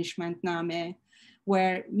like Danishmandname,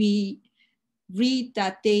 where we read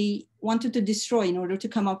that they wanted to destroy in order to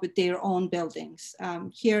come up with their own buildings.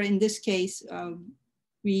 Here in this case,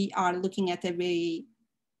 we are looking at a very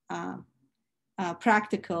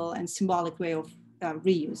practical and symbolic way of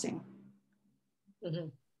reusing. Mm-hmm.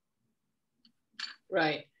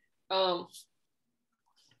 Right.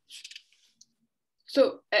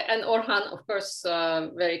 So, and Orhan, of course,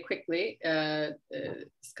 very quickly,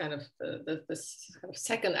 it's kind of this kind of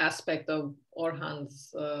second aspect of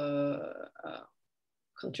Orhan's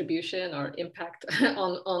contribution or impact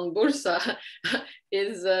on Bursa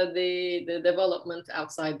is the development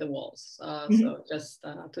outside the walls. So just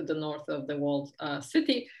to the north of the walled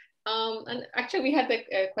city. And actually, we had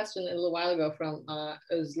a question a little while ago from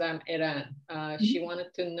Özlem Eren. She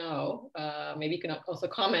wanted to know, maybe you can also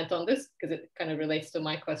comment on this because it kind of relates to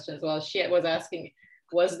my question as well. She was asking,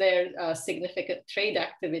 was there significant trade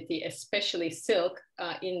activity, especially silk,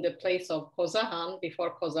 in the place of Kozahan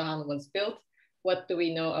before Kozahan was built? What do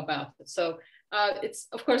we know about it? So it's,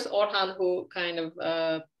 of course, Orhan who kind of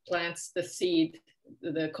plants the seed,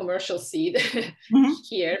 the commercial seed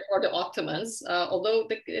here for the Ottomans, although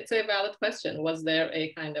it's a valid question. Was there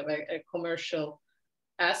a kind of a commercial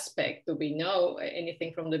aspect? Do we know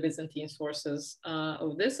anything from the Byzantine sources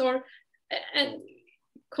of this? Or, and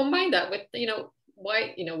combine that with,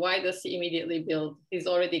 why does he immediately build? He's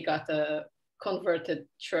already got a converted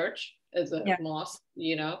church as a mosque,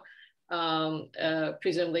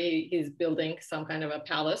 presumably he's building some kind of a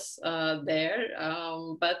palace there,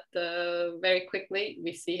 but very quickly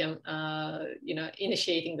we see him,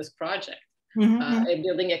 initiating this project,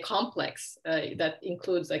 building a complex that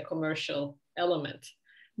includes a commercial element.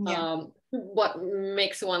 What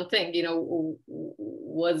makes one think,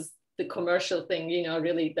 was the commercial thing,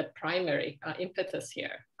 really the primary impetus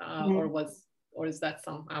here, or is that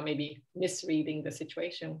somehow maybe misreading the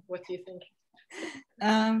situation? What do you think?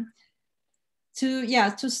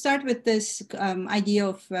 To start with this idea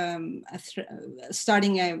of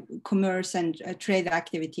starting a commerce and trade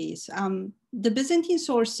activities, the Byzantine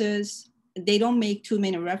sources, they don't make too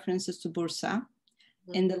many references to Bursa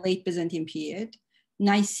in the late Byzantine period.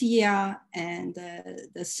 Nicaea and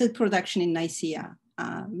the silk production in Nicaea,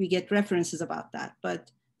 we get references about that, but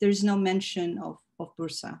there's no mention of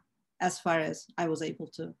Bursa as far as I was able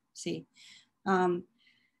to see.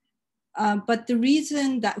 But the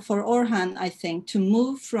reason that for Orhan, I think, to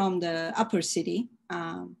move from the upper city,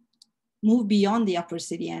 move beyond the upper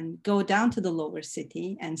city and go down to the lower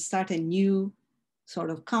city and start a new sort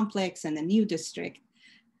of complex and a new district,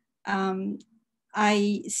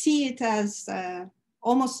 I see it as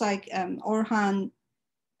almost like Orhan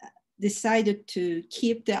decided to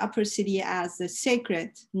keep the upper city as the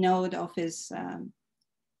sacred node of his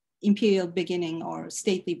imperial beginning or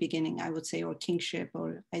stately beginning, I would say, or kingship,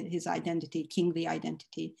 or his identity, kingly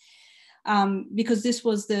identity, because this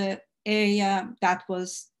was the area that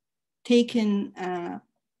was taken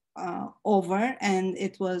over, and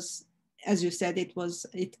it was, as you said, it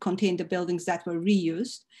contained the buildings that were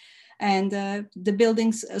reused, and the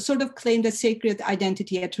buildings sort of claimed a sacred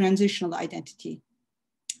identity, a transitional identity.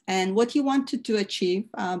 And what he wanted to achieve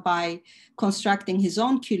by constructing his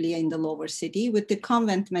own kuliya in the lower city with the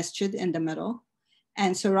convent masjid in the middle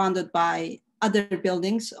and surrounded by other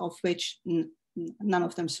buildings, of which none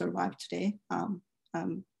of them survive today,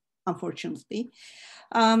 unfortunately.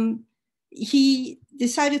 He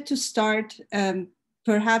decided to start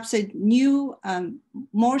perhaps a new,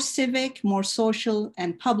 more civic, more social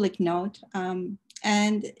and public node,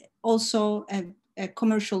 and also a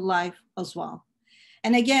commercial life as well.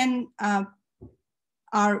 And again, as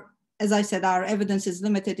I said, our evidence is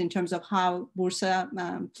limited in terms of how Bursa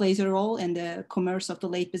plays a role in the commerce of the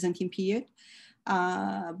late Byzantine period.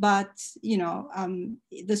 But,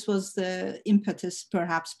 this was the impetus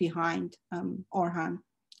perhaps behind Orhan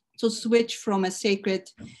to switch from a sacred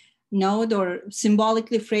node or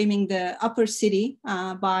symbolically framing the upper city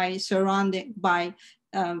by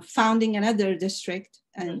founding another district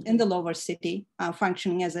in the lower city,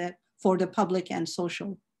 functioning as for the public and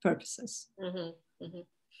social purposes.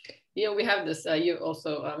 You know, we have this, you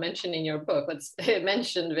also mentioned in your book, but it's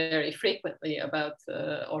mentioned very frequently about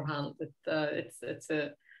Orhan. It's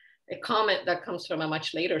a comment that comes from a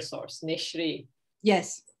much later source, Nishri.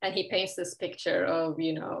 Yes. And he paints this picture of,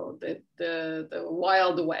 you know, the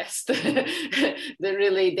Wild West, the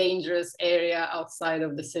really dangerous area outside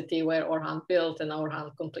of the city where Orhan built, and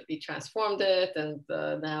Orhan completely transformed it, and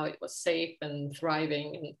now it was safe and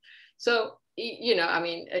thriving. And so, you know, I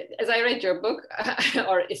mean, as I read your book,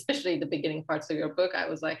 or especially the beginning parts of your book, I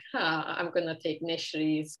was like, I'm going to take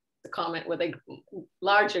Nishri's comment with a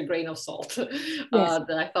larger grain of salt. Yes.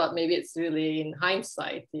 That I thought maybe it's really, in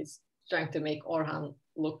hindsight, he's trying to make Orhan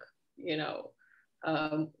look, you know,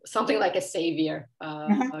 something like a savior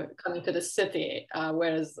coming to the city,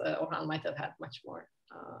 whereas Orhan might have had much more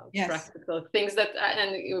practical things that,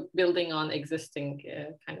 and building on existing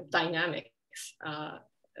kind of dynamics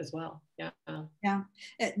as well. Yeah. Yeah.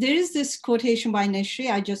 There is this quotation by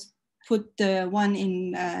Nishri. I just put the one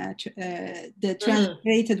in the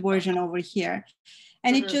translated version over here.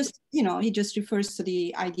 And it just, you know, he just refers to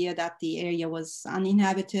the idea that the area was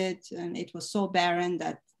uninhabited and it was so barren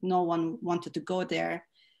that no one wanted to go there.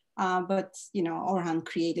 But, you know, Orhan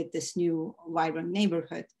created this new vibrant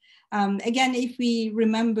neighborhood. Again, if we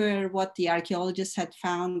remember what the archaeologists had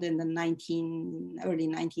found in the early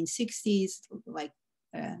 1960s, like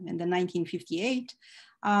in the 1958,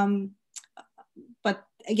 but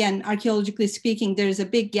again, archaeologically speaking, there is a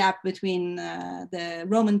big gap between the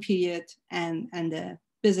Roman period and the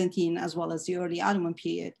Byzantine, as well as the early Ottoman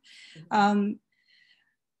period.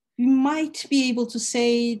 We might be able to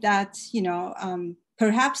say that, you know,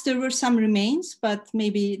 perhaps there were some remains, but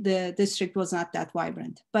maybe the district was not that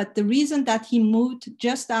vibrant. But the reason that he moved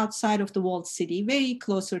just outside of the walled city, very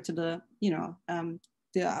closer to the, you know,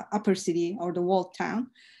 the upper city or the walled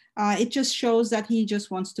town, it just shows that he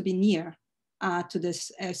just wants to be near to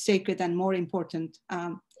this sacred and more important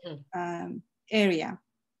area.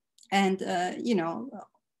 And, you know,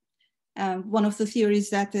 one of the theories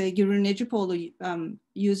that Guru Necipoglu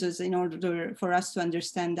uses in order for us to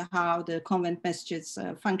understand how the convent masjids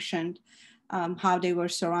functioned, how they were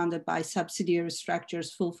surrounded by subsidiary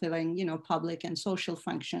structures fulfilling, you know, public and social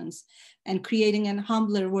functions, and creating a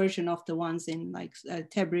humbler version of the ones in like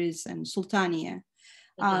Tabriz and Sultaniye.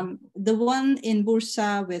 The one in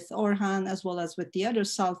Bursa with Orhan, as well as with the other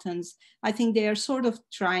sultans, I think they are sort of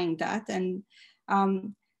trying that. And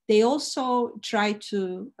they also try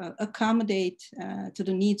to accommodate to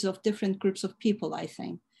the needs of different groups of people, I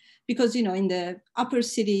think. Because, you know, in the upper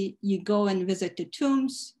city, you go and visit the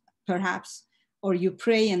tombs, perhaps, or you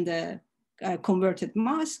pray in the converted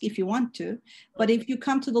mosque if you want to. But if you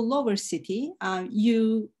come to the lower city,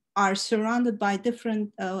 you are surrounded by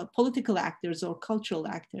different political actors or cultural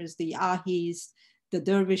actors, the ahis, the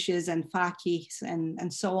dervishes and faqihs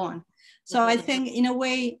and so on. So I think in a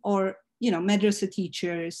way, or, you know, madrasa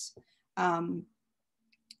teachers.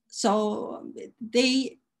 So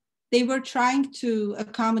they were trying to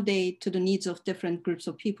accommodate to the needs of different groups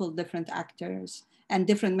of people, different actors, and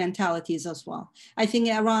different mentalities as well. I think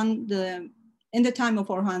in the time of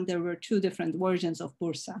Orhan, there were two different versions of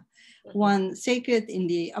Bursa. One sacred in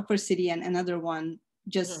the upper city and another one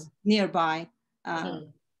just nearby,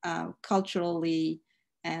 culturally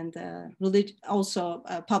and also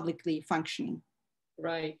publicly functioning.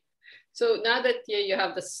 Right. So now that you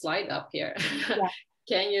have the slide up here,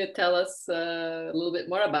 can you tell us a little bit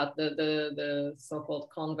more about the so-called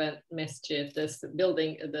convent masjid, this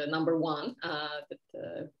building, the number one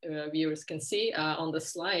that viewers can see on the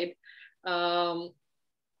slide?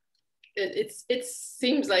 It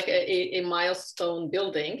seems like a milestone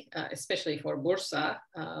building, especially for Bursa,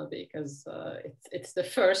 because it's the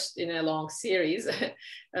first in a long series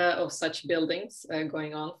of such buildings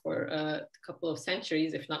going on for a couple of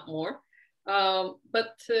centuries, if not more.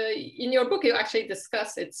 But in your book, you actually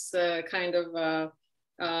discuss its kind of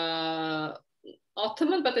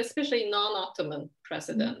Ottoman, but especially non-Ottoman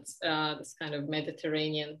precedents, this kind of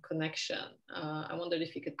Mediterranean connection. I wondered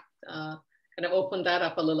if you could kind of open that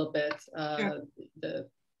up a little bit,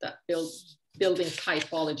 that building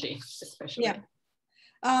typology, especially. Yeah.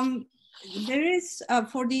 There is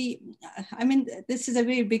I mean, this is a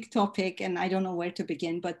very big topic and I don't know where to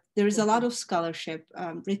begin, but there is a lot of scholarship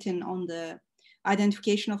written on the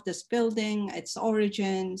identification of this building, its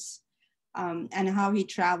origins, and how he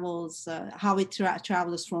travels, how it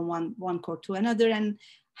travels from one court to another, and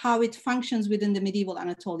how it functions within the medieval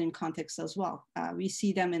Anatolian context as well. We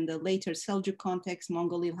see them in the later Seljuk context,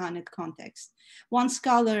 Mongol Ilkhanate context. One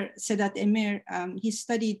scholar, Sedat Emir, he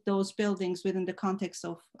studied those buildings within the context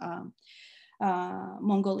of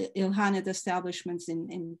Mongol Ilkhanate establishments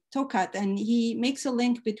in Tokat, and he makes a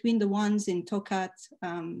link between the ones in Tokat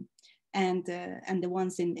and the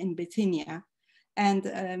ones in Bithynia. And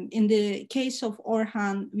in the case of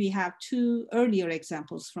Orhan, we have two earlier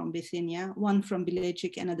examples from Bithynia, one from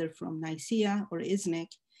Bilecik, another from Nicaea or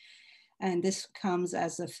Iznik, and this comes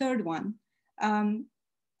as a third one.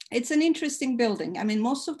 It's an interesting building. I mean,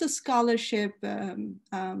 most of the scholarship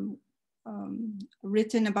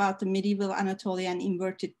written about the medieval Anatolia and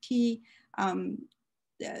inverted T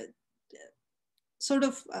sort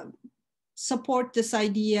of support this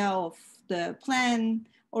idea of the plan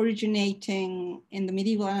originating in the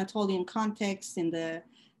medieval Anatolian context in the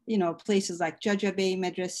places like Jajabey,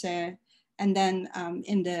 Medrese, and then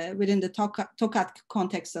within the Tokat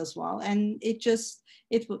context as well. And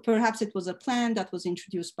perhaps it was a plan that was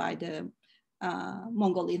introduced by the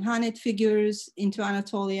Mongol Ilkhanate figures into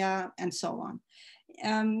Anatolia and so on.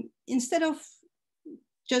 Instead of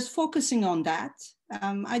just focusing on that,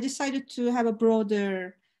 I decided to have a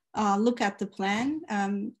broader look at the plan,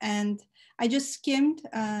 and I just skimmed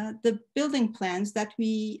the building plans that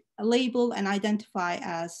we label and identify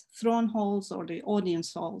as throne halls or the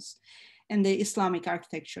audience halls in the Islamic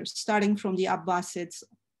architecture, starting from the Abbasids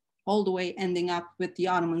all the way ending up with the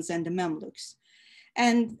Ottomans and the Mamluks.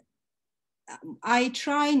 And I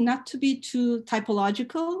try not to be too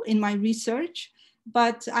typological in my research,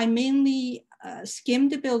 but I mainly skim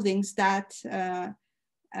the buildings that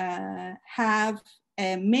have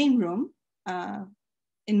a main room,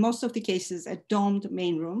 in most of the cases a domed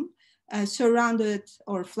main room, surrounded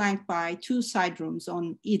or flanked by two side rooms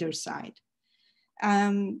on either side.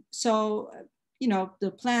 So,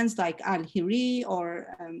 the plans like Al-Hiri or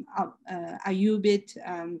Ayyubid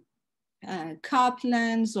Ka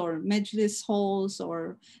plans or Mejlis halls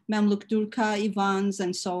or Mamluk Durka Ivans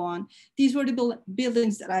and so on. These were the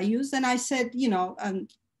buildings that I used. And I said,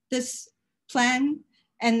 this plan,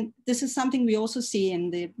 and this is something we also see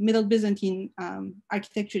in the Middle Byzantine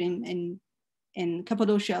architecture in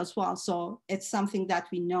Cappadocia as well. So it's something that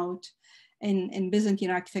we note in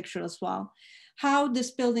Byzantine architecture as well. How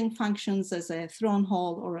this building functions as a throne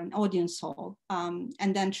hall or an audience hall,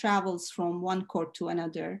 and then travels from one court to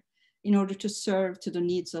another in order to serve to the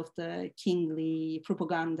needs of the kingly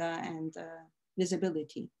propaganda and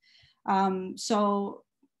visibility. So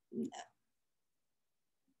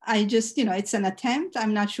I just, it's an attempt.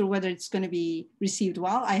 I'm not sure whether it's going to be received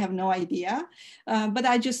well. I have no idea, but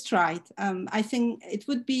I just tried. I think it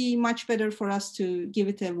would be much better for us to give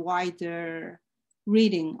it a wider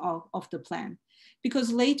reading of the plan.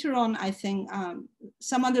 Because later on, I think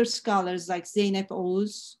some other scholars like Zeynep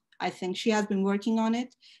Oğuz, I think she has been working on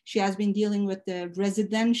it. She has been dealing with the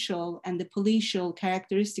residential and the palatial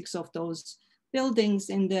characteristics of those buildings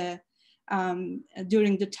in the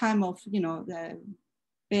during the time of the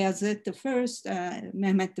Beyazıt I,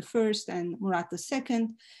 Mehmet I, and Murat II.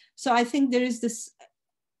 So I think there is this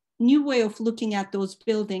new way of looking at those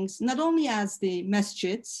buildings, not only as the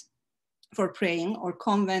masjids for praying or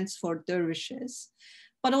convents for dervishes,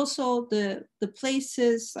 but also the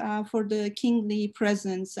places for the kingly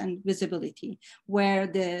presence and visibility, where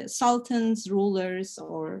the sultans, rulers,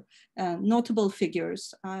 or notable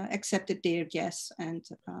figures accepted their guests and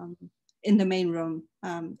in the main room,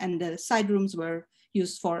 and the side rooms were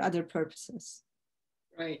used for other purposes.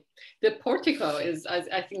 Right. The portico is, as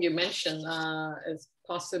I think you mentioned, is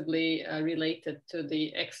possibly related to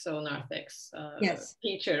the exonarthex yes.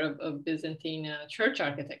 feature of Byzantine church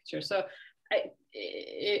architecture. So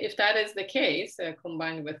if that is the case,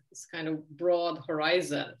 combined with this kind of broad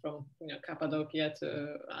horizon from Cappadocia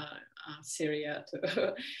to Syria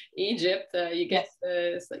to Egypt, you get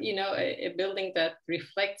a building that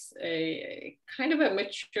reflects a kind of a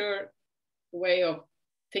mature way of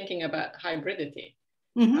thinking about hybridity.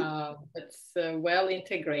 Mm-hmm. It's well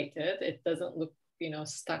integrated. It doesn't look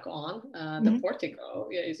stuck on the mm-hmm. portico.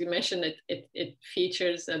 As you mentioned, it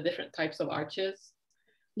features different types of arches.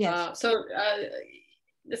 Yes. So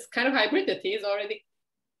this kind of hybridity is already,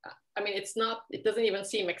 it doesn't even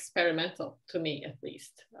seem experimental to me, at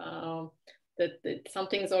least. That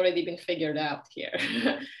something's already been figured out here.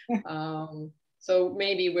 So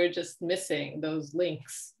maybe we're just missing those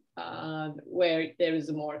links where there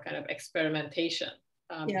is more kind of experimentation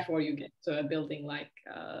before you get to a building like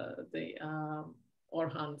the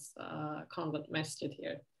Orhan's convent masjid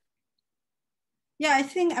here. Yeah, I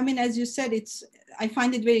think, as you said, I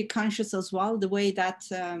find it very conscious as well, the way that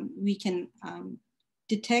we can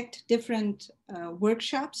detect different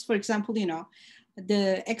workshops. For example,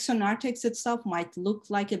 the exonarthex itself might look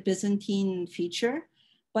like a Byzantine feature,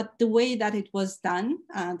 but the way that it was done,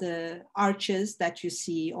 the arches that you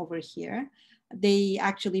see over here, they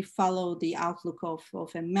actually follow the outlook of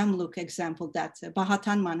a Memluk example that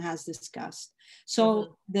Bahatanman has discussed.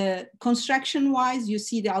 So the construction-wise, you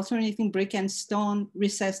see the alternating brick and stone,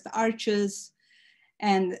 recessed arches,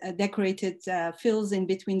 and decorated fills in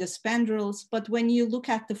between the spandrels. But when you look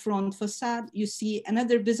at the front facade, you see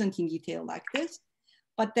another Byzantine detail like this.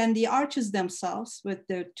 But then the arches themselves with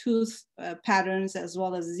the tooth patterns as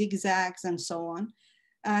well as zigzags and so on.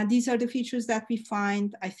 These are the features that we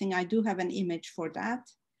find. I think I do have an image for that.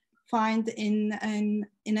 Find in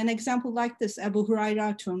an example like this, Abu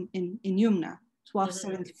Hurayra tomb in Yumna,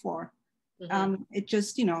 1274. It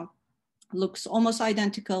just, you know, looks almost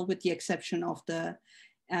identical with the exception of the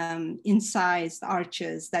incised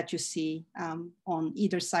arches that you see on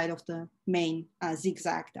either side of the main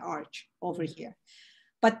zigzagged arch over here.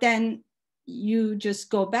 But then you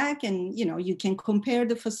just go back and, you know, you can compare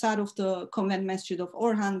the facade of the convent masjid of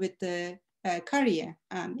Orhan with the Kariye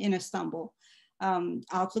in Istanbul.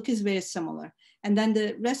 Outlook is very similar. And then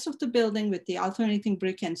the rest of the building with the alternating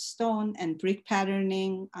brick and stone and brick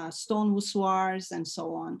patterning, stone voussoirs and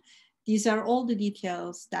so on. These are all the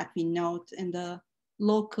details that we note in the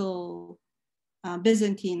local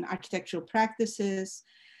Byzantine architectural practices,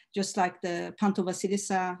 just like the Panto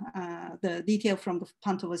Vasilisa, the detail from the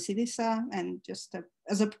Panto Vasilisa, and just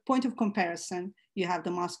as a point of comparison, you have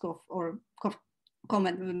the mosque of, or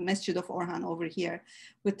convent masjid of Orhan over here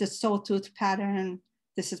with the sawtooth pattern.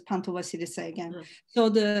 This is Panto Vasilisa again. So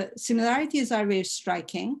the similarities are very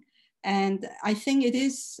striking. And I think it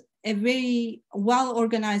is a very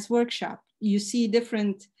well-organized workshop. You see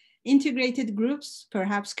different integrated groups,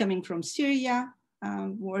 perhaps coming from Syria,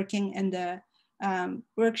 working in the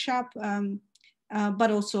workshop,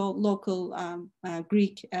 but also local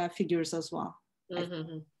Greek figures as well.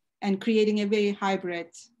 And creating a very hybrid,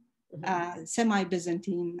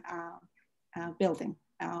 semi-Byzantine building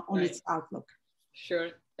on its outlook. Sure,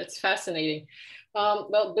 it's fascinating.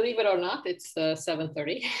 Well, believe it or not, it's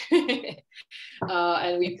 7:30,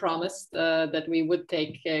 and we promised that we would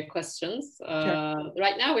take questions. Sure.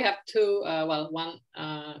 Right now we have two,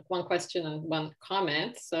 one question and one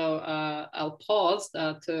comment. So I'll pause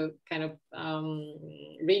to kind of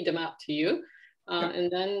read them out to you. Sure.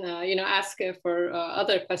 And then, you know, ask for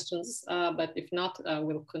other questions, but if not,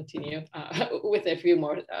 we'll continue with a few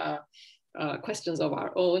more questions of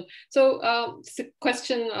our own. So it's a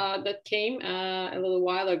question that came a little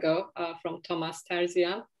while ago from Thomas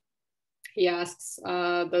Terzian. He asks,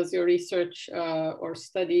 does your research or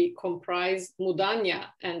study comprise Mudanya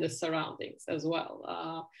and the surroundings as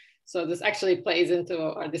well? So this actually plays into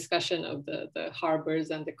our discussion of the harbors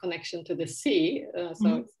and the connection to the sea.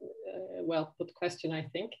 So it's a well put question, I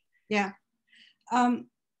think. Yeah.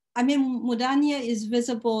 I mean, Mudanya is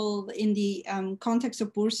visible in the context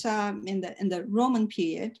of Bursa in the Roman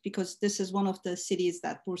period, because this is one of the cities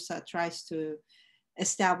that Bursa tries to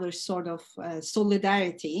establish sort of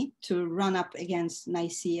solidarity to run up against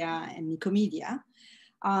Nicaea and Nicomedia.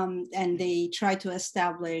 And they try to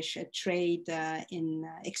establish a trade in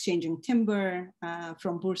exchanging timber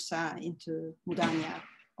from Bursa into Mudanya,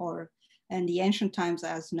 or in the ancient times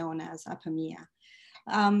as known as Apamea.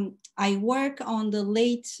 I work on the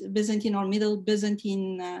late Byzantine or Middle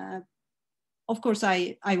Byzantine. Of course,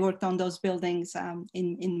 I worked on those buildings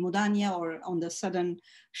in Mudanya, or on the southern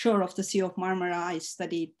shore of the Sea of Marmara. I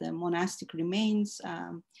studied the monastic remains,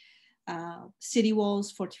 city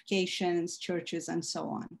walls, fortifications, churches, and so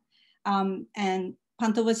on. And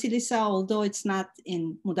Panto Vasilisa, although it's not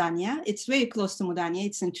in Mudanya, it's very close to Mudanya,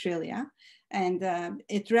 it's in Trilia. And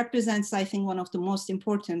it represents, I think, one of the most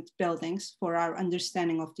important buildings for our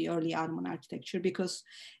understanding of the early Ottoman architecture, because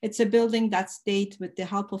it's a building that's dated with the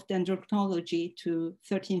help of dendrochronology to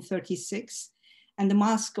 1336. And the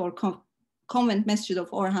mosque or convent masjid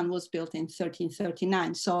of Orhan was built in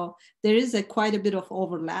 1339. So there is quite a bit of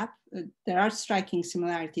overlap. There are striking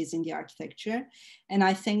similarities in the architecture. And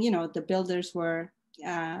I think, you know, the builders were,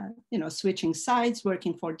 you know, switching sides,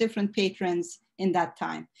 working for different patrons in that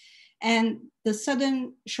time. And the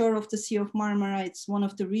southern shore of the Sea of Marmara, it's one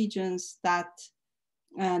of the regions that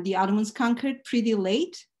the Ottomans conquered pretty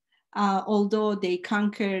late, although they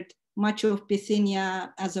conquered much of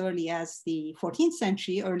Bithynia as early as the 14th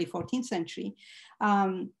century, early 14th century.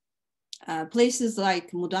 Places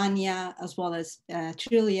like Mudanya, as well as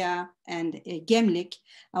Trilia and Gemlik,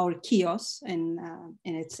 or Chios in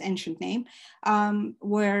its ancient name,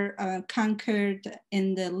 were conquered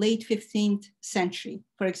in the late 15th century.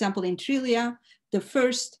 For example, in Trilia, the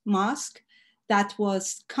first mosque that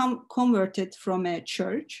was converted from a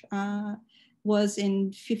church was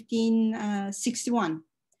in 1561.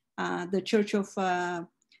 The church of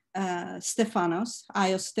Ios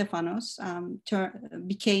Stephanos,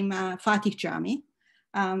 became Fatih Cami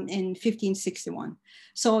in 1561.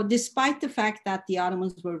 So despite the fact that the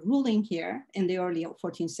Ottomans were ruling here in the early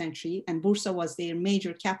 14th century and Bursa was their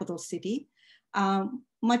major capital city,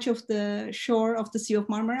 much of the shore of the Sea of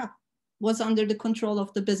Marmara was under the control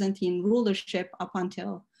of the Byzantine rulership up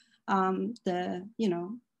until the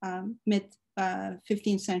mid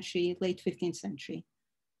 15th century, late 15th century.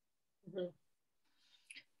 Mm-hmm.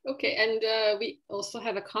 Okay, and we also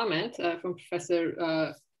have a comment from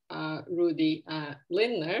Professor Rudy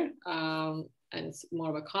Lindner, and it's more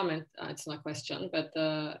of a comment, it's not a question, but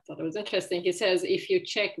I thought it was interesting. He says, if you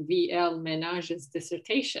check V.L. Menage's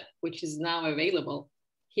dissertation, which is now available,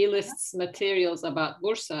 he lists materials about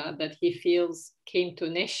Bursa that he feels came to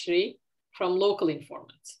Neshri from local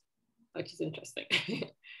informants, which is interesting.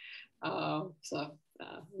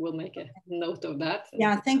 We'll make a note of that.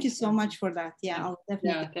 Yeah, thank you so much for that. Yeah, I'll definitely.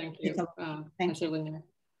 Yeah, thank you. Thank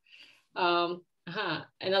you.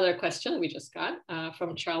 Another question we just got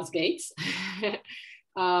from Charles Gates.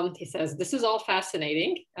 He says, this is all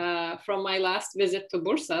fascinating. From my last visit to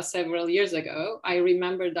Bursa several years ago, I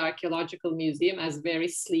remember the archaeological museum as very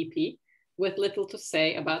sleepy, with little to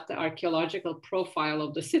say about the archaeological profile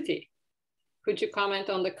of the city. Could you comment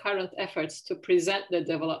on the current efforts to present the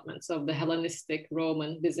developments of the Hellenistic,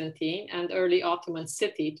 Roman, Byzantine, and early Ottoman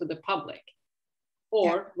city to the public?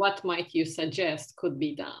 Or what might you suggest could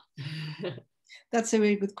be done? That's a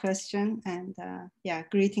very good question. And yeah,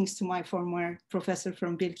 greetings to my former professor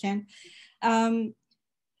from Bilkent.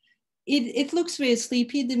 It looks very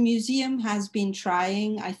sleepy. The museum has been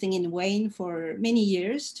trying, I think in vain for many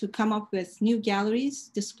years, to come up with new galleries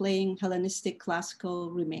displaying Hellenistic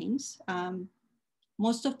classical remains.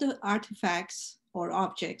 Most of the artifacts or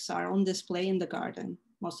objects are on display in the garden.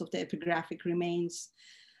 Most of the epigraphic remains.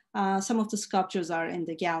 Some of the sculptures are in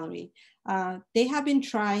the gallery. They have been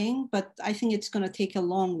trying, but I think it's going to take a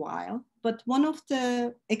long while. But one of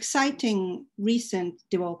the exciting recent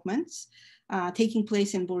developments taking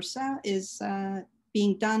place in Bursa is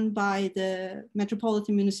being done by the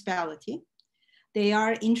Metropolitan Municipality. They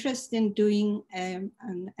are interested in doing an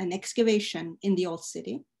excavation in the old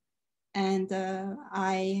city. And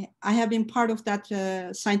I have been part of that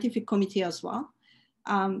scientific committee as well.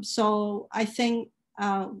 So I think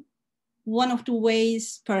one of the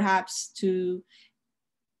ways perhaps to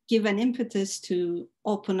give an impetus to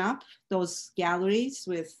open up those galleries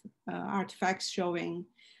with artifacts showing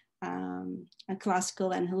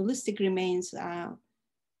classical and Hellenistic remains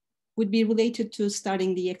would be related to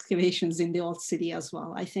starting the excavations in the old city as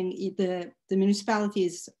well. I think the municipality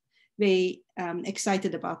is very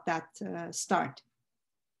excited about that start.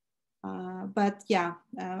 But yeah,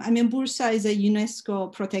 I mean, Bursa is a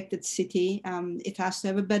UNESCO protected city. It has to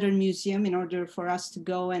have a better museum in order for us to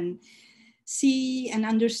go and see and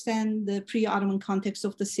understand the pre-Ottoman context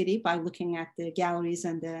of the city by looking at the galleries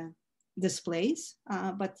and the displays.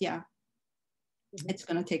 But yeah, it's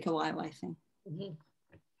going to take a while, I think. Mm-hmm.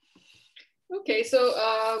 Okay, so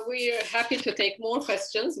we're happy to take more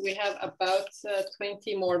questions. We have about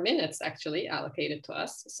 20 more minutes actually allocated to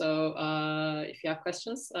us. So if you have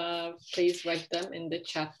questions, please write them in the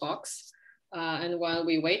chat box. And while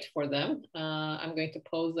we wait for them, I'm going to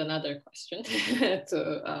pose another question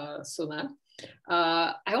to Suna.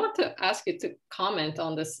 I want to ask you to comment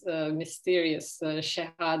on this mysterious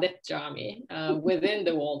Şehadet Cami within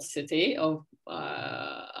the walled city of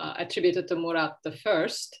attributed to Murat I.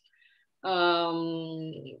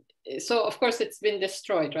 So of course it's been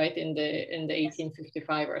destroyed, right, in the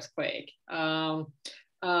 1855 earthquake.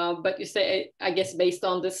 But you say, I guess, based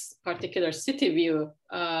on this particular city view,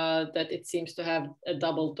 that it seems to have a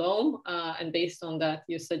double dome, and based on that,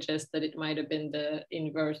 you suggest that it might have been the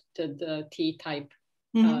inverted T-type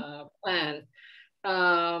plan.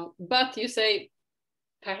 But you say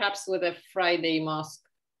perhaps with a Friday mosque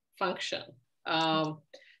function.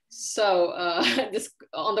 So this,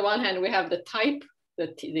 on the one hand, we have the type,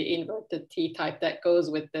 the inverted T type that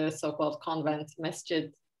goes with the so-called convent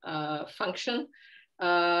masjid function,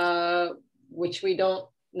 which we don't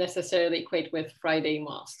necessarily equate with Friday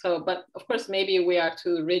mosque. So, but of course, maybe we are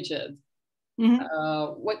too rigid.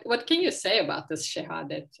 What can you say about this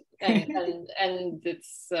Şehadet? And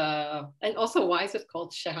it's and also, why is it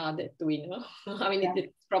called Şehadet? Do we know? I mean,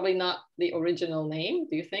 it's probably not the original name,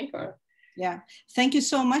 do you think, or? Yeah, thank you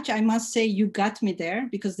so much. I must say you got me there,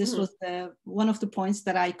 because this was one of the points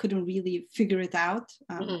that I couldn't really figure it out.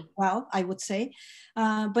 Well, I would say,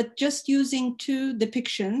 but just using two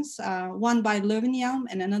depictions, one by Löwenhjelm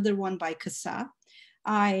and another one by Kısa,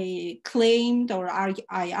 I claimed, or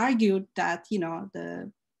I argued that, you know,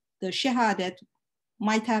 the Şehadet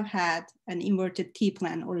might have had an inverted T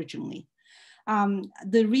plan originally.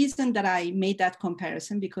 The reason that I made that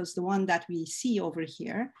comparison, because the one that we see over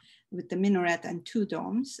here with the minaret and 2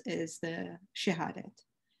 domes is the Shahadet.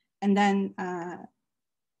 And then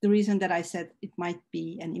the reason that I said it might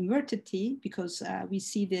be an inverted T, because we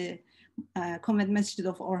see the Convent Masjid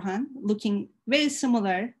of Orhan looking very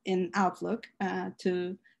similar in outlook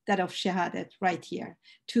to that of Shahadet right here.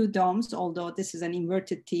 2 domes, although this is an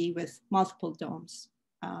inverted T with multiple domes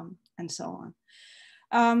and so on.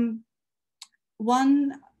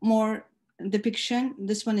 One more depiction,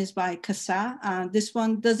 this one is by Kassa. This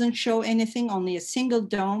one doesn't show anything, only a single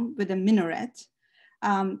dome with a minaret.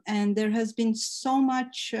 And there has been so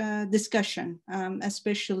much discussion,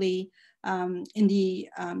 especially in the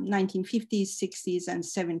 1950s, 60s, and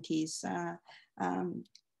 70s,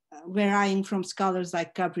 varying from scholars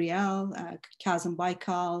like Gabriel, Kazım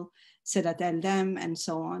Baykal, Sedat Eldem, and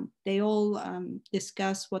so on. They all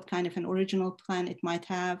discuss what kind of an original plan it might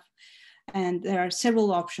have. And there are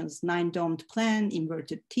several options: 9-domed plan,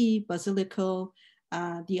 inverted T, basilical.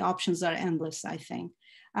 The options are endless, I think.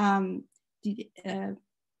 I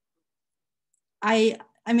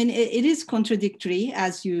mean, it is contradictory,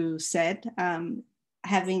 as you said,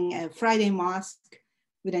 having a Friday mosque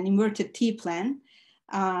with an inverted T plan.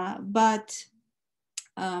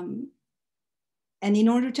 And in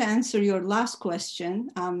order to answer your last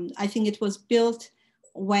question, I think it was built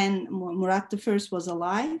when Murat I was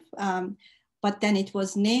alive, but then it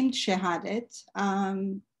was named Shahadet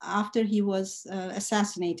after he was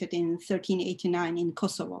assassinated in 1389 in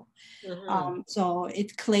Kosovo. So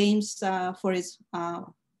it claims for his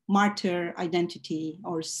martyr identity,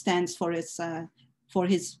 or stands for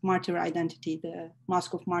his martyr identity, the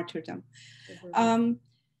Mosque of Martyrdom.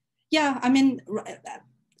 Yeah, I mean,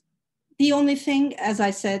 the only thing, as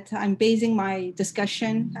I said, I'm basing my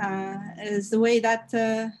discussion is the way that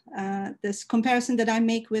this comparison that I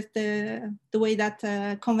make with the way that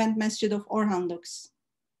Convent Masjid of Orhan looks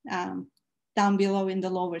down below in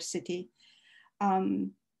the lower city.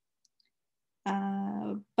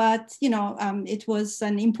 But, you know, it was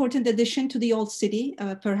an important addition to the old city,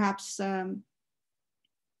 perhaps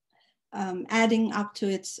adding up to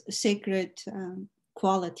its sacred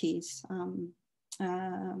qualities.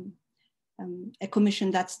 A commission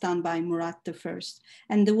that's done by Murat I.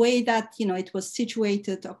 And the way that, you know, it was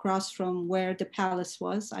situated across from where the palace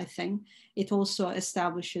was, I think, it also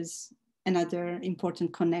establishes another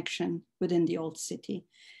important connection within the old city.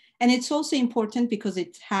 And it's also important because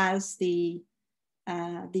it has the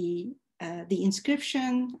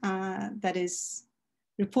inscription that is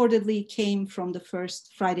reportedly came from the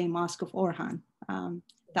first Friday Mosque of Orhan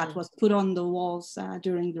that was put on the walls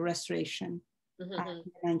during the restoration. In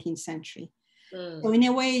the 19th century. So in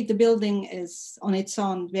a way, the building is on its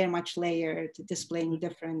own very much layered, displaying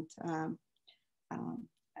different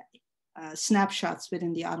snapshots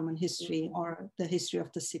within the Ottoman history or the history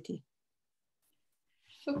of the city.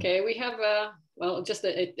 Okay, we have well, just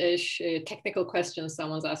a technical question.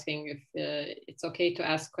 Someone's asking if it's okay to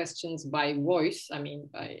ask questions by voice. I mean,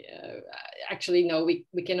 actually, no,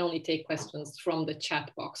 we can only take questions from the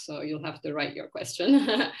chat box, so you'll have to write your question.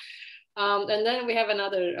 And then we have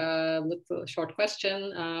another little short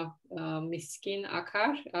question. Miskin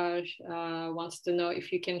Akar wants to know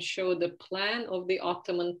if you can show the plan of the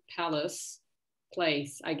Ottoman palace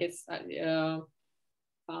place. I guess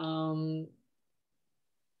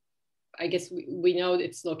we know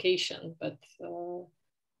its location, but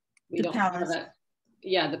we don't have that.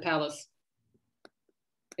 Yeah, the palace.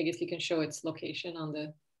 I guess you can show its location on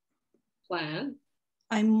the plan.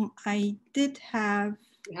 I did have.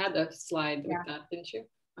 You had a slide with that, didn't you?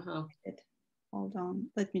 Hold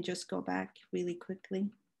on, let me just go back really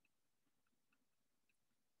quickly.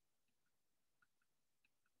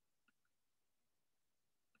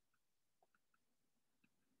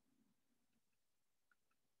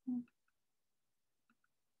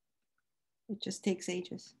 It just takes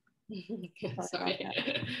ages. Sorry.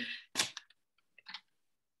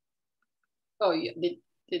 Oh,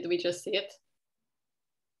 did we just see it?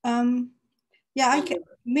 Yeah, I can.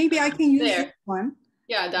 Maybe I can use this one.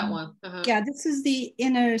 Yeah, that one. Yeah, this is the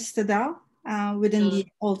inner citadel within the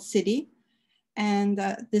old city, and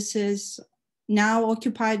this is now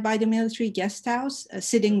occupied by the military guest house,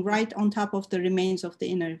 sitting right on top of the remains of the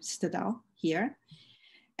inner citadel here.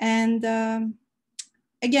 And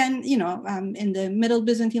again, you know, in the Middle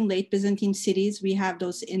Byzantine, late Byzantine cities, we have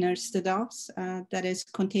those inner citadels that is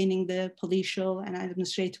containing the palatial and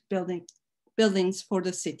administrative buildings for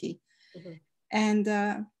the city. And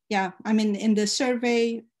yeah, I mean, in the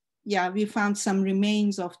survey, yeah, we found some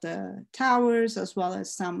remains of the towers as well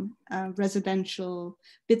as some residential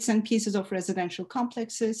bits and pieces of residential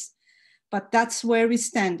complexes. But that's where we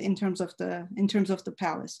stand in terms of the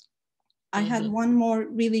palace. I had one more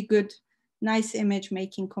really good, nice image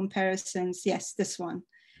making comparisons. Yes, this one.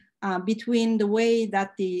 Between the way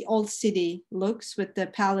that the old city looks with the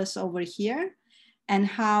palace over here and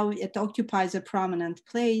how it occupies a prominent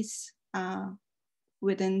place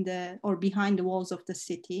within or behind the walls of the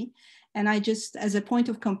city. And I just, as a point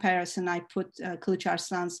of comparison, I put Kılıç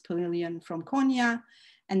Arslan's pavilion from Konya,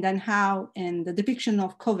 and then how in the depiction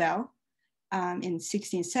of Kovel in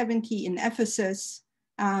 1670 in Ephesus,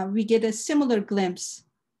 we get a similar glimpse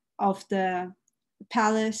of the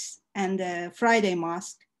palace and the Friday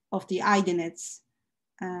Mosque of the Aydinids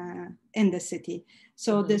in the city.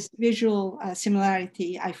 So this visual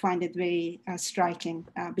similarity, I find it very striking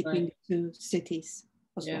between the two cities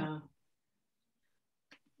as well.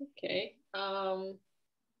 Okay.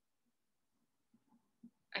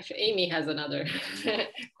 Actually, Amy has another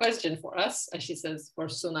question for us. She says for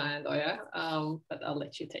Suna and Oya, but I'll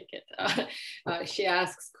let you take it. She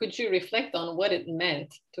asks, could you reflect on what it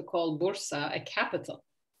meant to call Bursa a capital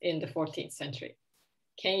in the 14th century?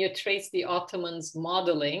 Can you trace the Ottomans'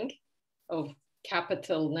 modeling of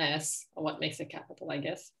capitalness, or what makes a capital, I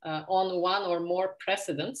guess, on one or more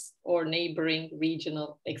precedents or neighboring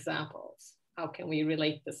regional examples? How can we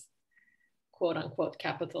relate this quote unquote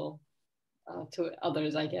capital to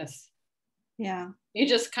others, I guess? Yeah. You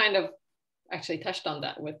just kind of actually touched on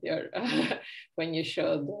that with your, when you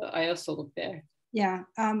showed Ayasoluk there. Yeah,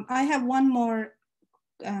 I have one more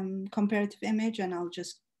comparative image and I'll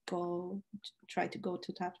just try to go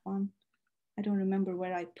to that one. I don't remember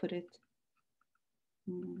where I put it.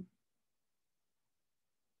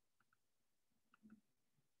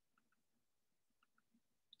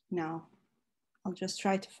 No, I'll just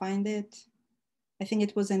try to find it. I think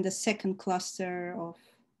it was in the second cluster of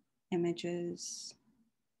images.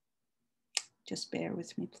 Just bear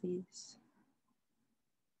with me, please.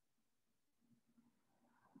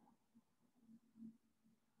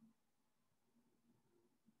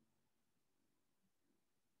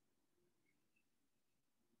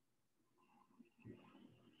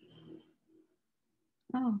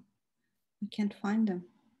 Oh, I can't find them.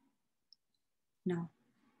 No.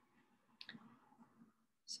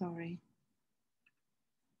 Sorry.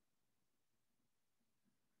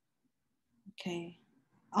 Okay,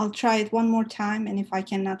 I'll try it one more time, and if I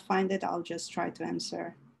cannot find it, I'll just try to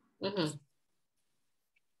answer.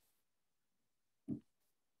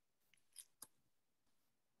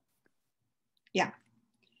 Yeah,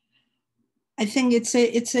 I think it's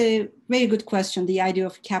a very good question, the idea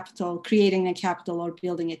of capital, creating a capital or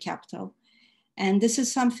building a capital. And this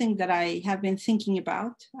is something that I have been thinking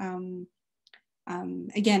about.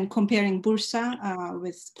 Again, comparing Bursa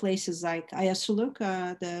with places like Ayasoluk,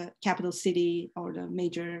 the capital city or the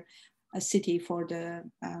major city for the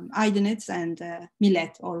Aydinids, and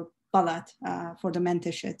Millet or Balat for the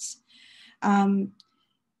Menteşets.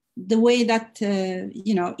 The way that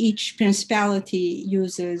each principality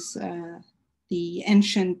uses the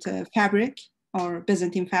ancient fabric or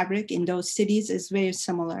Byzantine fabric in those cities is very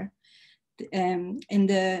similar. In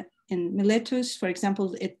Miletus, for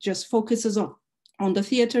example, it just focuses on the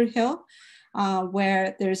theater hill,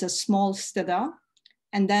 where there's a small citadel,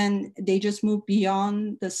 and then they just move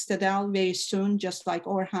beyond the citadel very soon, just like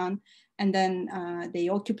Orhan, and then they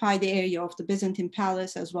occupy the area of the Byzantine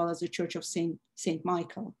palace as well as the Church of Saint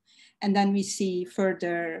Michael. And then we see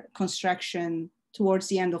further construction towards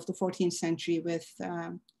the end of the 14th century with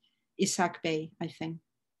İshak Bey, I think.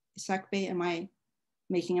 İshak Bey, am I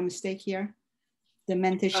making a mistake here? The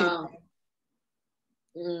Menteşe.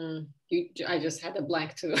 I just had a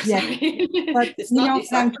blank too. Yeah, but you know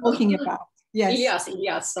what I'm talking about. Yes.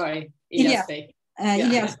 İlyas, sorry. İlyas Bey.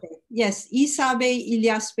 İlyas Bey. Yes, İsa Bey,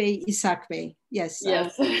 İlyas Bey, İshak Bey. Yes.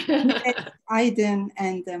 Yes. Aydın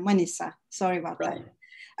and Manisa. Sorry about right.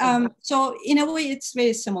 that. So in a way, it's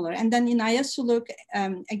very similar. And then in Ayasoluk,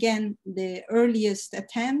 again, the earliest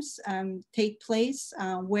attempts take place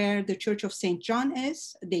where the Church of St. John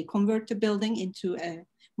is. They convert the building into a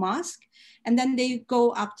mosque, and then they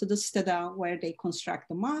go up to the citadel where they construct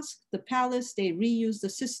the mosque, the palace, they reuse the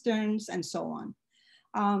cisterns, and so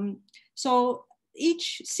on. So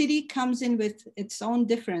each city comes in with its own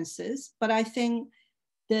differences, but I think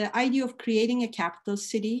the idea of creating a capital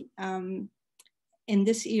city in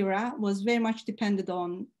this era was very much dependent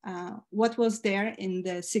on what was there in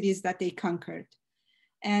the cities that they conquered.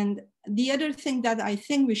 And the other thing that I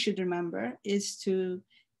think we should remember is to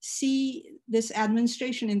see this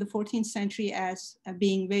administration in the 14th century as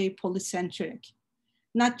being very polycentric.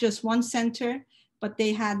 not just one center, but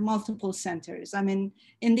they had multiple centers. I mean,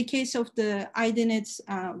 in the case of the Aydinids,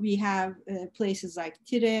 we have places like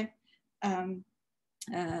Tire and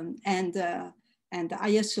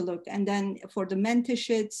Ayasuluk. And then for the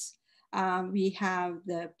Menteşets, we have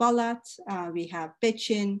the Balat, we have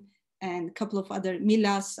Beçin, and a couple of other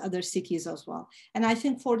Milas, other cities as well. And I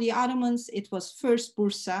think for the Ottomans, it was first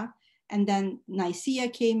Bursa, and then Nicaea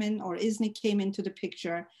came in, or Iznik came into the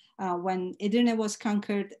picture. When Edirne was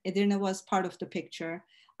conquered, Edirne was part of the picture.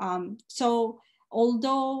 So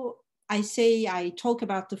although I talk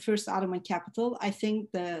about the first Ottoman capital, I think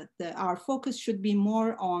our focus should be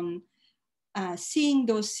more on seeing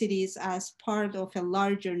those cities as part of a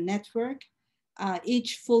larger network,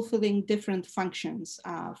 each fulfilling different functions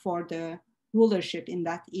for the rulership in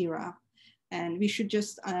that era. And we should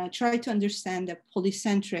just try to understand the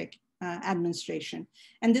polycentric administration.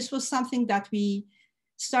 And this was something that we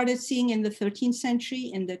started seeing in the 13th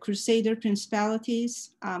century in the Crusader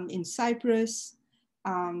principalities in Cyprus,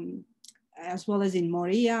 as well as in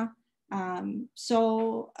Morea. And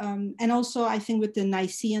also I think with the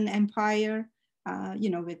Nicaean Empire,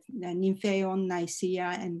 with Nymphaeon,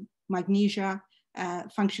 Nicaea, and Magnesia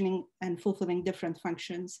functioning and fulfilling different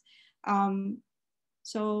functions.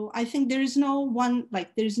 So I think there is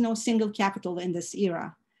no single capital in this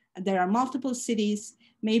era. There are multiple cities.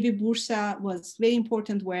 Maybe Bursa was very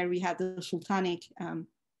important where we had the sultanic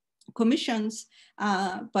commissions,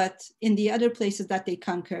 but in the other places that they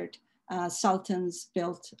conquered, sultans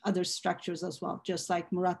built other structures as well, just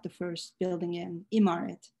like Murat I building an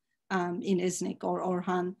imaret in Iznik, or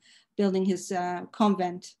Orhan building his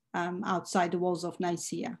convent outside the walls of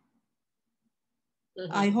Nicaea.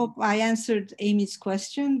 Mm-hmm. I hope I answered Amy's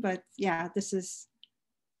question, but yeah, this is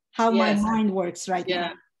how my mind works right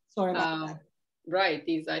now. Sorry about that. Right,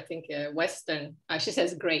 these, I think, Western, she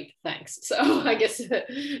says, great, thanks. So I guess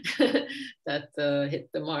that hit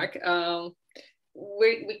the mark.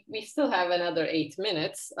 We still have another 8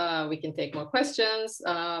 minutes. We can take more questions.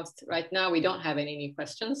 Right now, we don't have any new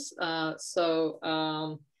questions. So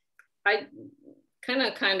I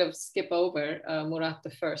kind of skip over Murat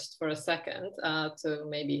I for a second to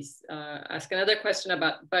maybe ask another question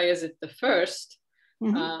about Bayezid I.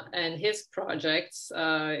 And his projects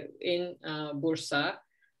in Bursa.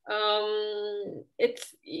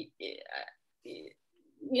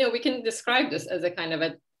 We can describe this as a kind of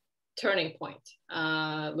a turning point,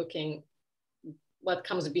 looking what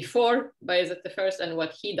comes before Bayezid I and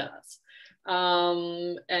what he does.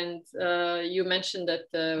 And you mentioned that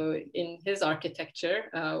in his architecture,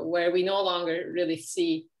 where we no longer really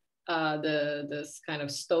see this kind of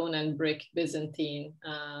stone and brick Byzantine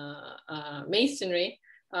masonry,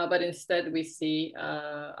 but instead we see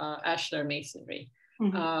ashlar masonry,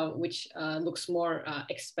 which looks more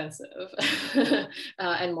expensive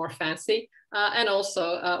and more fancy. And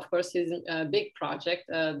also, of course, his big project,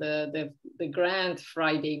 the Grand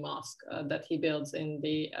Friday Mosque that he builds in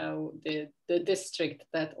the district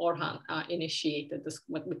that Orhan initiated, this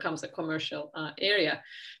what becomes a commercial area.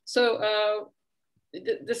 So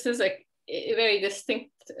this is a very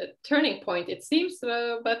distinct turning point, it seems,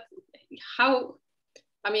 but how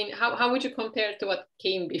would you compare to what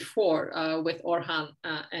came before with Orhan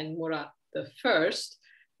and Murat I?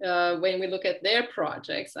 When we look at their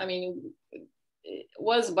projects, I mean,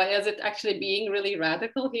 was Bayezid actually being really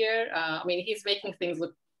radical here? He's making things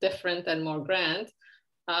look different and more grand,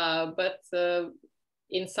 but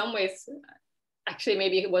in some ways, actually,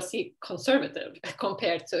 maybe was he conservative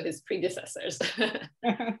compared to his predecessors?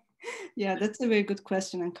 Yeah, that's a very good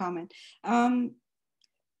question and comment.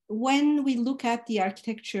 When we look at the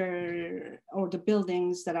architecture or the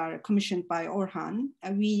buildings that are commissioned by Orhan,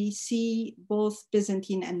 we see both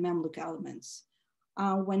Byzantine and Mamluk elements.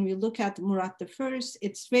 When we look at Murat I,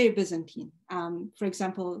 it's very Byzantine. For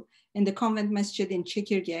example, in the convent masjid in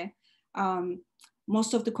Çekirge,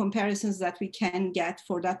 most of the comparisons that we can get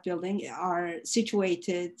for that building are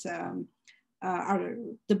situated, are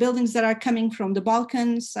the buildings that are coming from the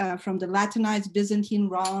Balkans, from the Latinized Byzantine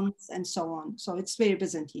realms, and so on. So it's very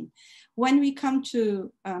Byzantine. When we come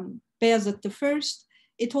to Bayezid I,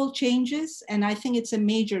 it all changes, and I think it's a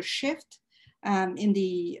major shift in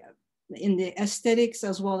the aesthetics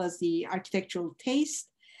as well as the architectural taste.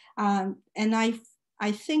 And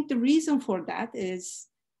I think the reason for that is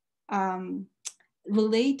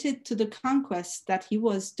related to the conquest that he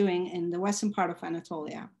was doing in the western part of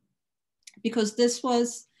Anatolia. Because this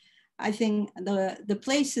was, I think, the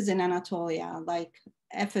places in Anatolia, like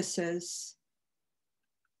Ephesus.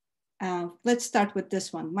 Let's start with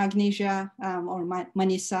this one, Magnesia or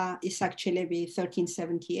Manisa, Ishak Çelebi,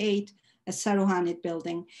 1378, a Saruhanid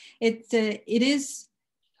building. It is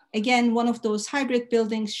Again, one of those hybrid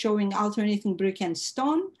buildings showing alternating brick and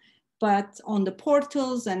stone, but on the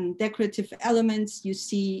portals and decorative elements, you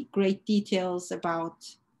see great details about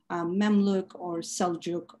Memluk or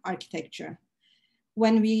Seljuk architecture.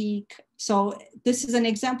 So this is an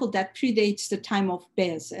example that predates the time of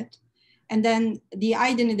Beyazıt. And then the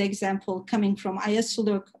Aydınlık example coming from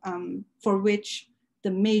Ayasuluk, for which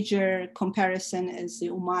the major comparison is the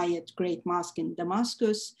Umayyad Great Mosque in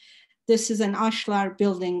Damascus. This is an ashlar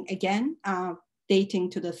building again, dating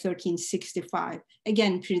to the 1365,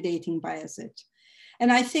 again predating Beyazıt.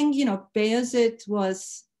 And I think, Beyazıt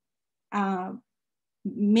was,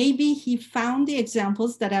 maybe he found the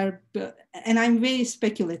examples that are, and I'm very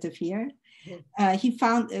speculative here. He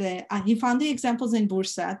found the examples in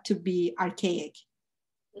Bursa to be archaic,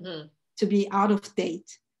 to be out of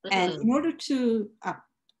date. And in order to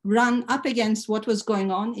run up against what was going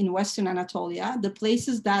on in Western Anatolia, the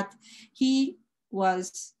places that he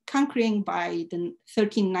was conquering by the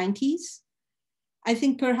 1390s, I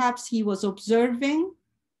think perhaps he was observing,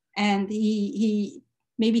 and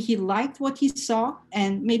maybe he liked what he saw,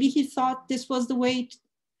 and maybe he thought this was the way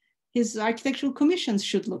his architectural commissions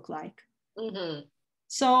should look like.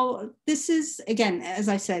 So this is, again, as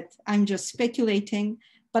I said, I'm just speculating,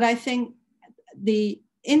 but I think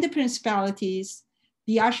in the principalities,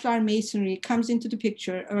 the ashlar masonry comes into the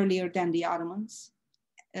picture earlier than the Ottomans,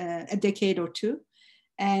 a decade or two,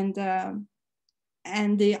 and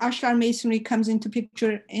the ashlar masonry comes into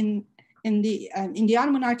picture in the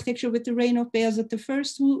Ottoman architecture with the reign of Beyazıt I,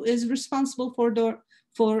 who is responsible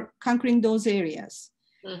for conquering those areas.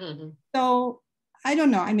 So I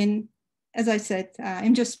don't know. I mean, as I said,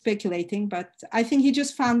 I'm just speculating, but I think he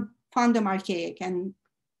just found them archaic, and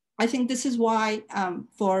I think this is why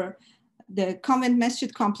for the convent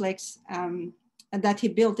masjid complex that he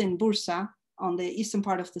built in Bursa on the eastern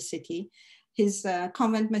part of the city, his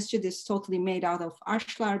convent masjid is totally made out of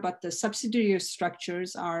ashlar, but the subsidiary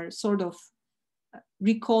structures are sort of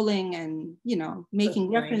recalling and making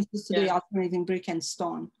references to the alternating brick and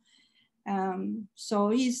stone.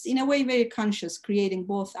 So he's in a way very conscious, creating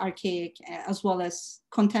both archaic as well as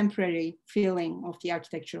contemporary feeling of the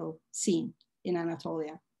architectural scene in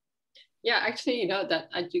Anatolia. Yeah, actually,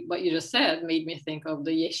 what you just said made me think of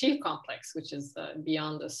the Yeşil complex, which is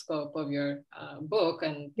beyond the scope of your book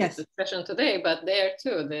and the discussion today, but there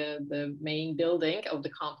too, the main building of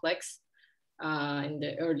the complex in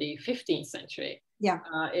the early 15th century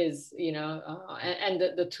is, and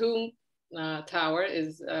the tomb tower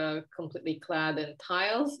is completely clad in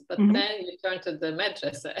tiles, but then you turn to the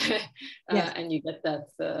medrese and you get that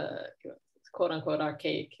quote unquote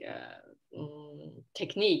archaic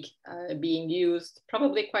technique being used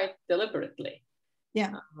probably quite deliberately.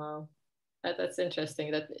 That's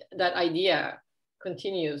interesting that idea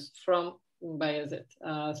continues from Beyazıt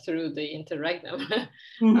through the interregnum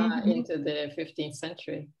into the 15th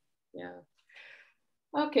century.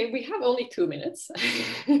 Okay, we have only 2 minutes.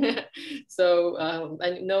 So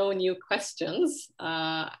no new questions.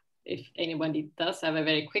 If anybody does have a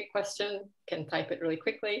very quick question, can type it really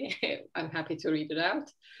quickly. I'm happy to read it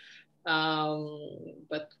out.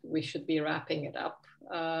 But we should be wrapping it up.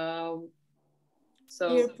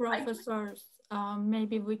 Dear professors,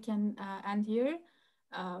 maybe we can end here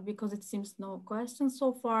because it seems no questions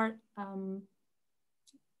so far.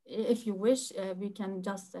 If you wish, we can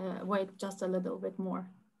just wait just a little bit more.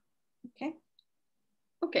 Okay.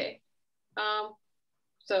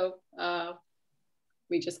 So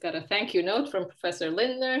we just got a thank you note from Professor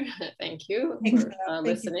Lindner. Thank you for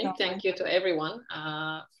listening. Thank you to everyone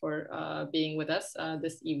for being with us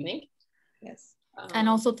this evening. Yes. And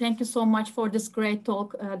also thank you so much for this great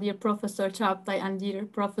talk, dear Professor Çağaptay and dear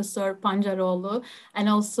Professor Pancaroğlu. And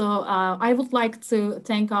also I would like to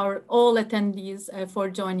thank all attendees for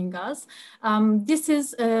joining us. This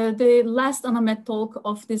is the last ANAMED talk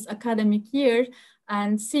of this academic year,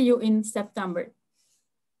 and see you in September.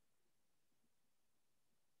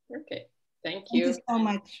 Okay, thank you. Thank you so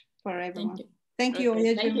much for everyone. Thank you. Thank you,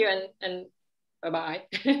 Oya. Thank you, and bye-bye.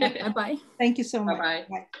 Bye-bye. Thank you so much. Bye-bye.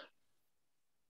 Bye.